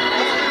bitch.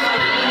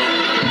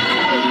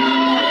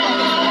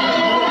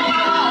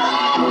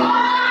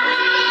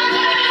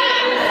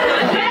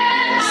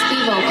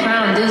 Steve-O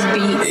crowned this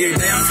beat. Every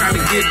day I'm trying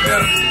to get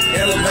better,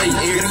 elevate.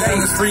 Every day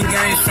it's free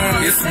game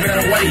showing it's a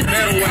better way.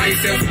 Better way.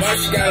 Self-boss,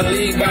 you gotta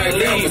lead by the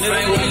lead. The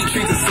same way you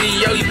treat the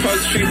CEO, you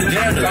supposed to treat the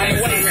janitor. Same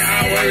way. I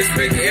always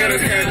respect the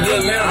elders, have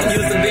good manner. I'm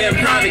used to being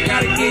private,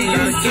 gotta get you to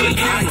get it. I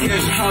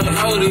catch you how to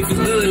hold it if it's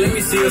good. Let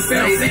me see your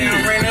self. They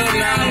down, ran up,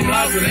 now I'm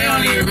lost, but they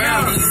don't even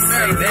matter.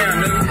 Settle down,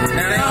 nigga.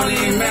 Now they don't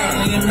even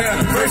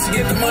matter. First you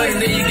get the money,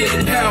 then you get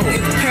the power.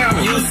 Get the power.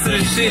 Used to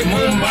the shit,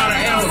 moving by the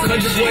hours.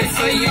 Cause just wait,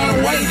 say you on the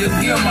way, just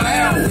give my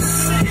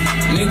hours.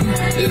 Nigga,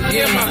 just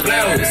give my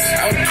flowers. I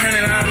was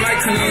turning out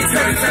lights and then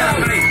turn it out.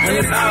 When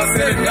it's all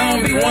said and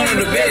done, be one of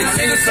the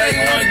best. Niggas say you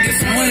wanna get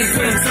some money,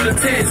 put it to the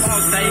test.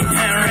 Say you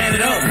ran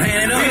it up.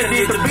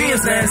 Did the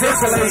business,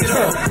 escalate it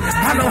up.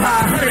 I know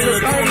how I heard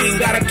it, I don't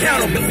even gotta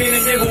count them. But then a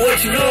nigga,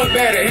 what you know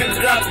about it? Had to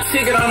drop the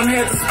ticket on them,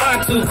 had the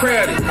spot too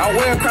crowded. I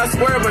wear across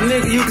the world, but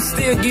nigga, you can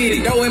still get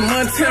it. Go in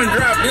Montana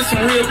drop, this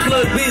some real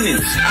plug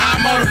business.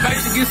 I motivate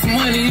you to get some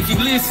money if you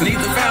listen.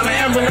 Need to file an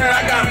ambulance,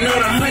 I got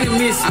another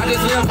 100 missing. I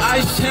just left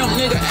Ice Champ,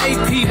 nigga,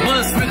 AP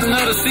bus, spent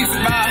another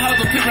 65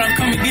 hustle. People don't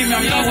come and get me,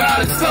 I'm young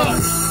without the stuff.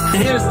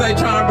 Here to stay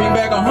trying to bring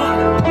back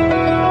 100.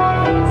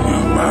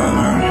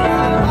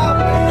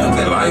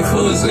 Life for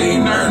a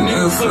Zillionaire,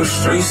 nigga, for the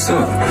streets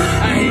up. I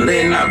ain't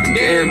letting out the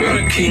gas,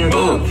 better keep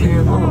up.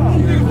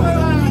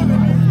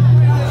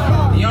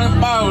 Young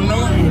ball, no.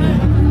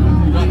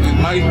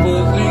 Life for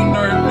a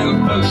Zillionaire, nigga,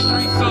 for the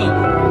streets up.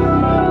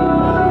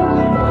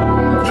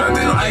 Drop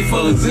that life for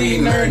a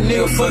Zillionaire,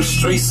 nigga, for the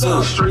streets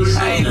up.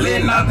 I ain't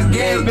letting out the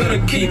gas,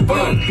 better keep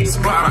up.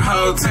 Spot the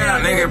whole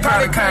town, nigga,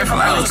 probably came from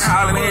I was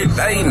calling every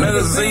day,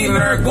 nigga,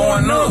 Zillionaire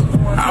going up.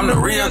 I'm the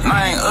real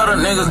thing, other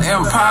niggas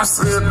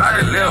imposters. I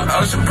just left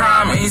Ocean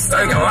Prime and he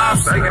steaking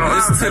lobster.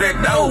 Listen to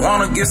that dope,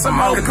 wanna get some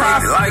more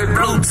profit. Like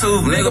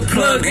Bluetooth, nigga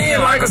plugged in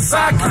like a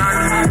socket.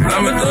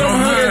 I'ma do them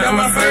hood, that's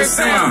my first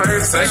sound.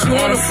 Say she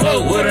wanna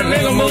fuck with a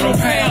nigga, move them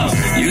pounds.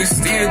 You can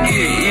still get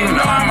it, even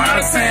though I'm out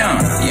of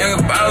town.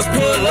 Young bottles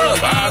pull up,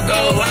 I'll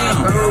go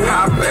loud.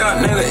 Hop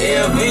out, nigga,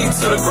 LV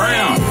to the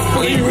ground.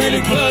 When you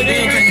really plugged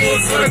in, can do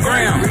it to the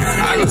ground.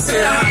 I can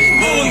tell how you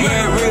move,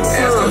 man.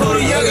 Ask who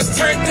the youngest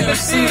turned in the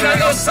city, they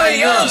gon'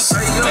 say us.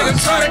 Nigga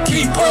try to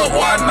keep up,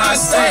 why not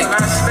stay?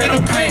 They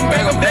don't paint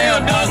back up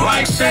down, dunk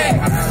like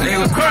Shaq.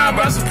 Niggas crying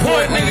about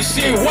support, nigga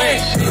shit wet.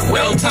 We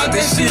don't talk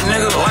that shit,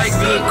 nigga, like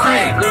good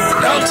crack.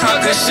 Don't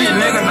talk that shit,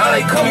 nigga, now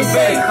they coming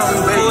back.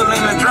 Pull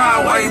in the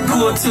driveway,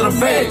 pull to the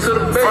back.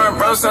 Front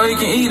bro so he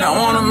can eat, I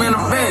want him in the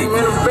back.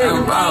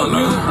 Nigga, ball,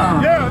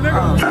 nigga. Yeah,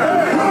 nigga.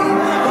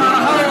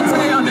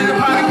 Nigga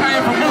probably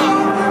came from up.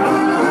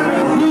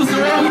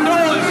 Houston, what we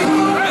doing?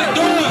 Let's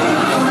do it.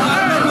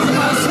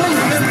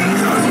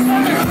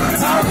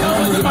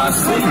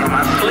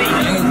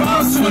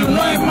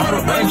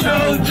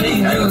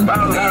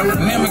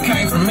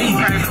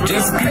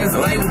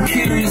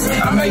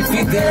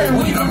 every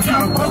week. I'm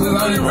tryna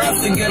focus on these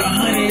raps and get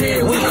 100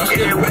 every week. I'm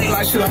still ready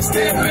like shit, I'm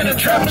still in the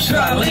trap, should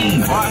I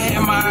leave? I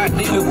had my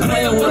idea,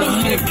 playing with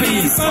 100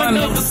 P's. Sun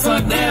up to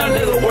sun down,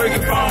 nigga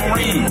working phone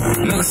ring.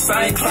 Nigga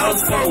same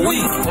clothes for a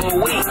week.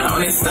 On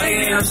this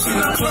stay there, shit,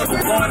 I'm club,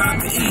 I'm going out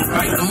to eat.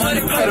 Make the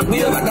money, pay the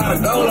bills, I got a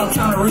goal I'm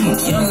tryna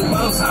reach. Young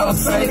boss, I was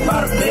saved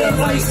by the bell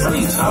like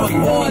streets. I was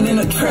born in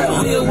the trap,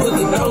 live with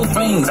the dope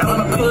fiends. On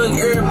the plug,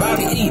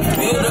 everybody eat,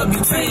 build up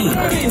your team.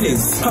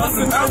 Business,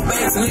 hustling out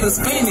fast, niggas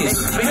finish.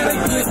 Had a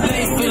good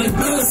day, feeling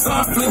good, so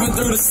I'm flipping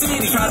through the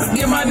city. Tried to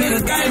get my nigga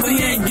game, but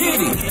he ain't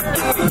get it.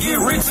 Get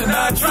rich and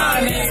not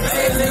trying,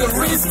 nigga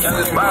risk.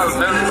 Young boss,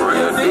 that's a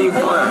real deep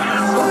boy.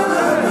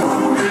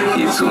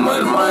 Get too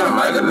much money,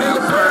 make a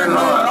nigga paranoid.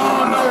 I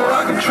don't know who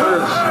I can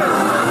trust.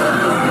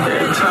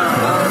 Every time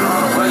I don't know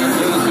the way a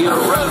nigga get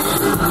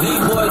arrested.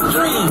 These boys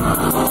dream.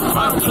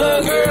 My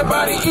plug,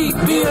 everybody eat,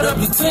 build up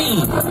your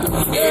team.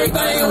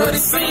 Everything what it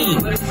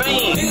seems.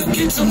 Niggas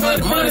get too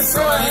much money,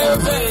 so I have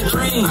a bad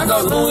dream. I go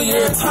Louis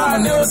every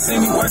time, never see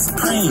me wear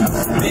Supreme.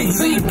 Big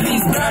Z,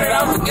 please got it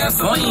out with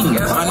gasoline.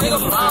 My nigga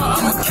fall,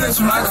 I'ma catch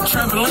him like a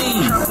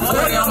trampoline.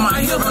 40 on my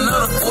hip,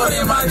 another 40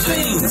 in my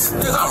jeans.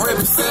 Nigga, I'm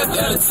represent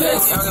that a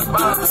text. Youngest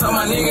boss, tell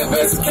my nigga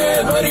invest in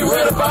cash, but he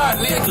read about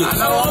a necklace. I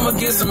know I'ma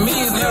get some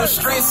means, never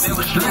stress it.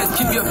 Niggas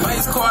keep your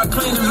face car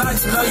clean and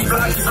nice, you know you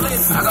like your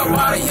blessing. I got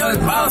by the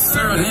youngest boss,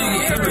 sir,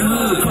 nigga, every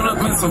hood. Pull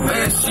up in some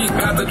bad shit,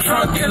 got the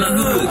trunk in the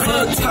hood.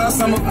 Plug toss,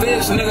 I'm a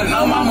bitch, nigga,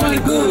 know my money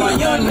good. My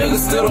young nigga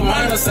still a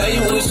minor, say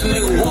you wish a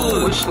nigga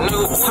would. Wish a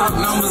nigga would. Talk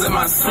numbers in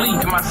my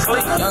sleep,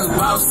 Youngest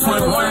boss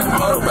 21,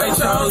 motivate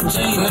your OG,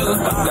 nigga.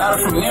 Got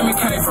it from them, it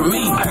came from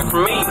me.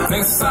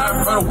 Nigga,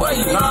 sorry for the way,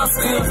 you know I'm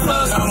still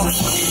plug on them.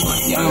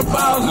 Young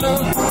boss,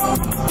 nigga.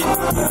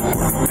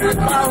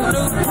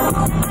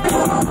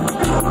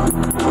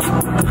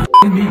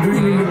 Be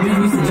green in the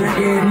business, some jack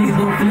ass niggas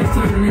gon' flex to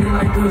the nigga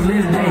like those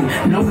last day.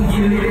 Know we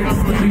get lit at the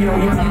studio,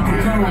 you can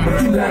come, but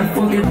you gotta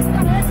fucking.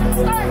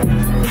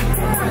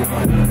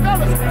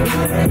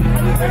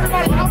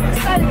 Everybody off the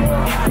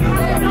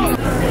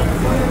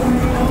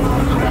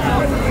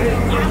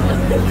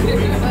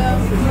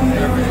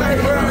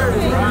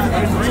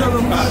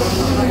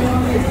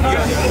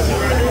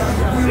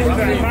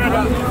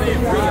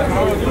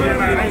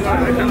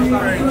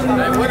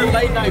What a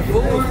late night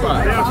food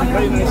spot.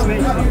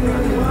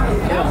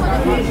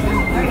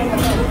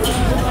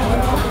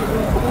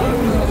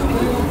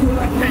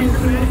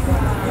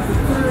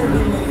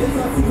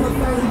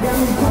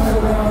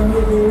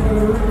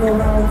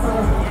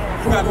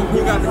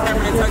 You got the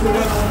camera and take the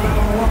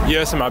picture?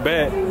 Yeah, it's in my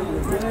bag.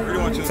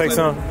 Take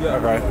some? Yeah.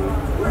 Okay.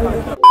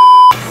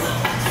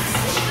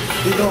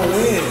 He gonna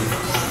win.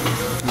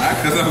 Not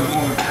because I'm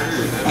going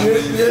first.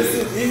 Yes,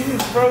 it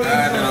is, bro.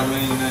 That don't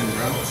mean nothing,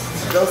 bro.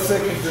 No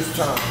seconds this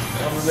time.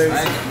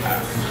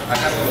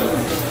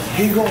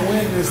 He gonna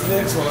win this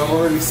next one. I'm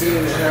already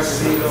seeing it happen.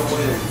 He gonna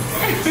win.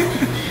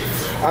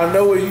 I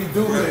know what you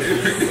doing.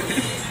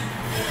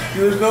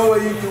 There's no way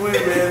you can win,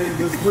 man.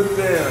 Just put it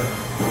down.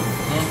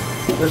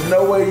 There's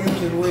no way you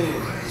can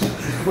win.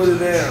 Just put it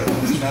down.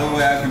 There's no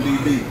way I can be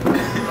beat.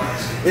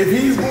 If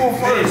he's going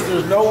first,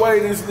 there's no way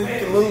this nigga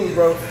can lose,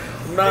 bro.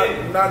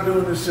 I'm not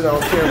doing this shit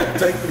on camera.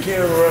 Take the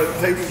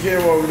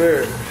camera over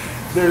there.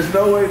 There's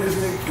no way this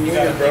nigga can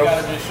win, bro. You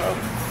gotta just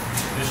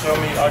show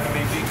me I can be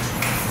beat.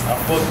 I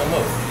fucked him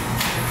up.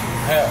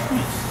 Hell,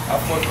 I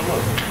fucked him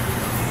up.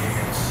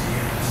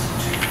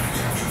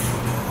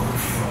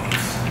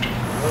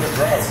 What a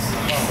draw.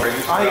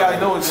 All you gotta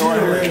do is go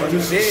ahead and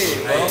just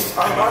dead, bro.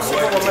 I'm watching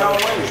from a mile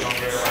away.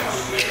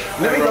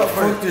 Let me go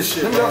first. This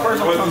shit. Let me go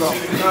first. I'm coming off.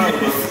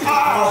 My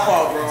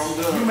fault, bro. I'm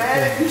done. You mad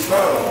at me?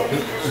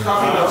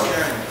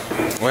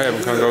 What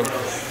happened, Congo?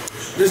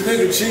 This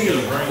nigga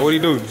cheating. What'd he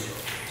do?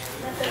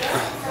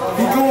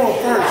 He going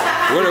first.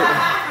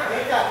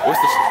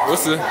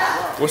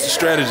 What's the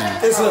strategy?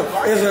 It's a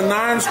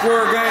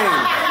 9-square game.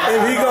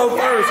 If he go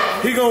first,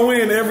 he gonna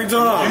win every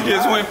time. You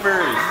just went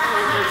first.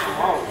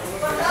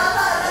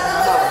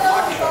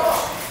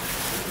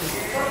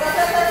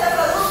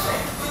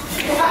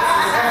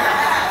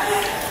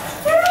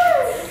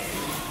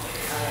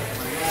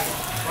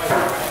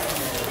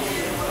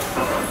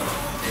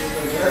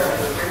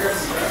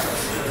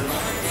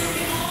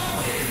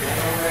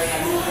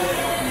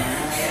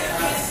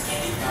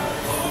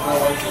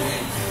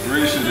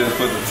 Really should just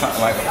put the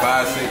time, like a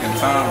 5-second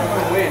timer.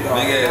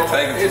 Nigga had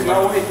taken too long. There's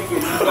no way he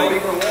could have won.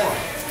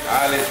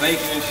 All that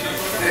thinking and shit.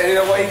 There's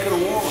no way he could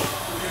have won.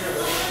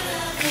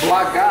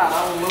 Block God, I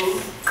don't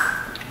lose.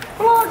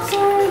 Block son.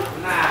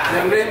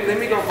 Nah. Let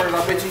me go first. I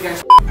bet you guys.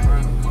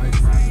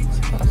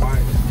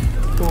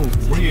 Boom.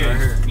 Yeah.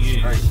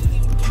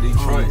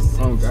 Detroit.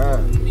 Oh God.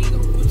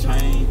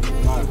 Chain.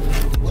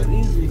 What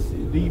is this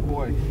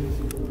D-boy?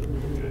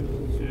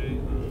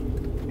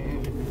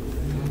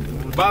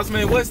 Boss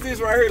man, what's this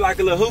right here? Like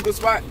a little hookah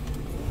spot?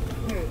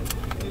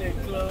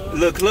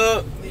 Little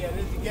club? Yeah,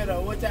 this is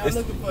ghetto. What y'all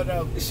looking for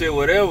though? Shit,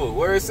 whatever.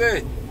 Where it's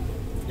at?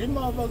 This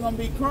motherfucker gonna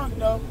be crunk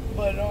though,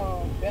 but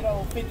that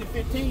old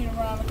 50-15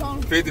 around the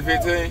corner.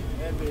 50-15?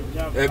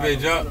 That bitch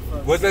jump.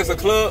 What's that, a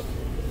club?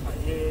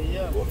 Yeah,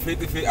 up.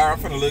 50. All right, I'm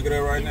finna look at that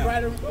right now.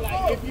 Right,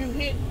 like if you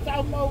hit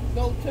Sophomore,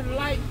 go to the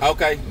light.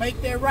 Okay.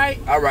 Make that right.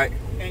 All right.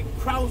 And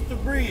cross the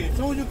bridge. As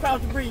soon as you cross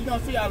the bridge, you're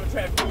gonna see all the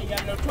traffic. You ain't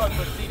got no choice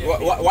but to see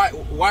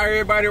that. Why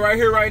everybody right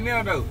here right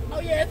now though? Oh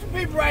yeah, it's some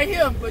people right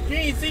here, but you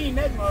ain't seen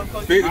that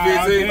motherfucker. 50.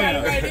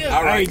 Right here.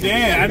 All right,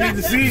 damn. I need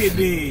to see it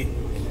then.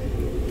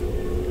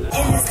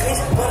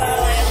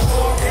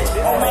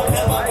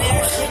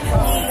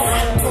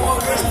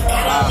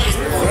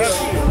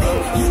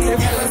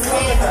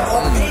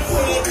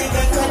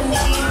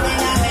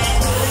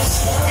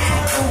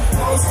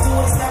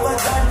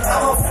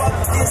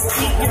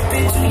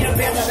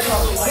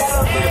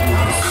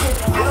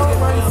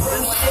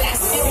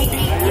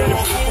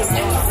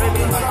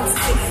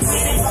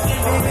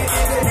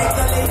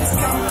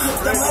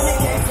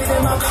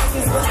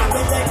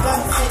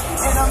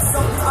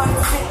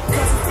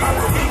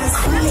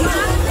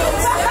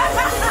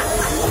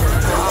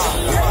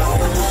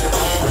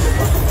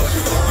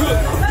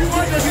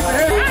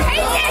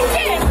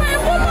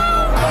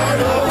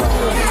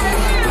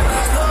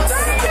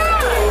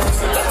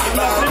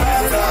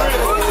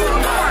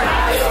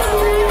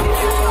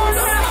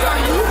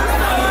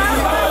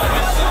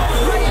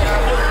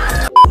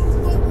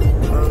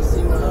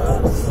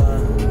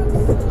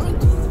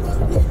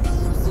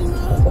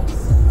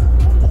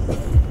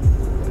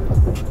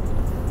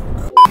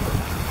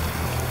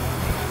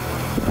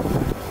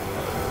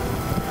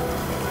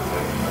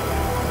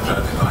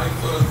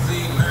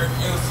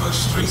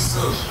 Streets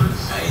up,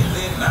 ain't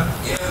letting out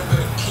the gas,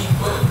 better keep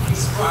up.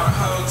 Spot a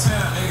whole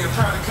town, nigga,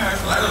 probably can't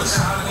fly up.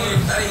 Shouting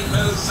every day,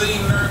 another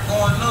Zillionaire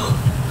going up.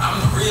 I'm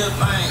the real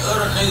thing,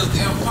 other niggas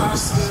the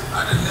imposters.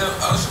 I done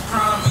left Ocean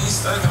Prime, me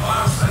stuck in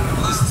lobster.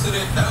 Listen to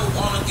that dope,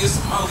 wanna get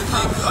some more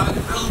niggas like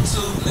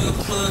Bluetooth, nigga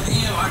plug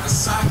in like a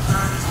socket.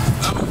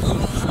 I'm a good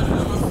 100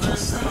 on my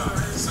first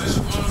time. Say she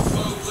wanna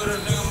fuck with a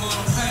nigga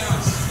moving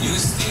pounds. You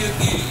can still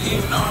get it,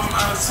 even though I'm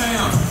out of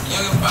town.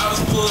 Young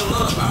bottles pull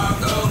up, I'll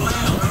go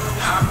lamb.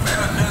 Hop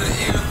out,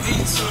 nigga, LV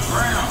to the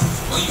ground.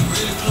 When you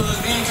really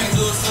plugged in, can't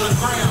do it for the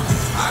ground.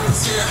 I can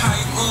tell how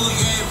you move,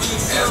 you ain't really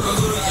fast, but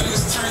who the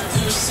youngest turned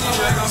through the city,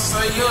 they gon'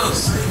 say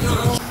us.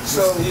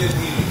 So,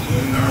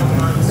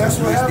 that's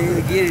what happened.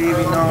 We still get it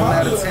even though I'm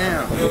out of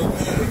town.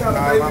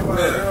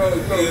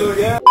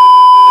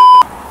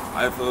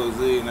 Life of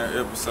Zillionaire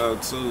Episode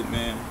 2,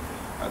 man.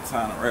 Got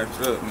time to wrap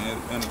it up, man.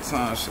 It's been a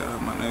time. Shout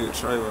out my nigga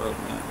Trevor,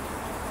 man.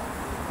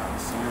 I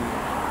seen him.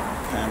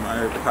 Came out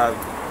here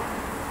positive.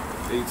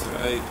 8 to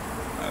 8.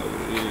 That was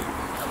it.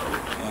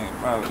 Ain't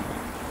positive.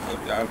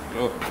 Hope y'all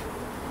blow up.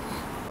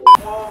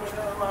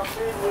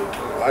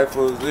 Life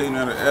of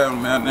Zillionaire the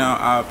album out now on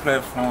our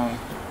platform.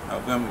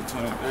 November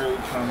 23rd,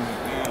 coming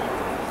again.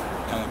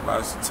 And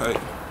about to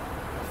take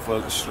for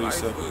the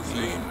streets up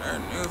again.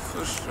 Nigga for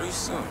the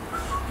streets up.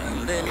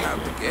 Ain't letting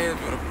out the gas,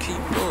 better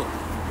keep up.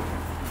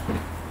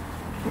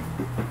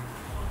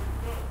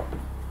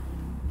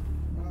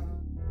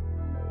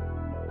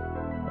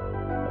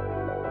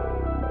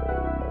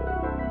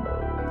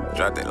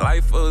 Drop that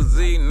life of a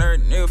Zillionaire,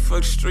 nigga,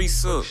 fuck the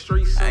streets up.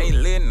 Ain't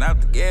letting out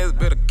the gas,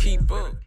 better keep up.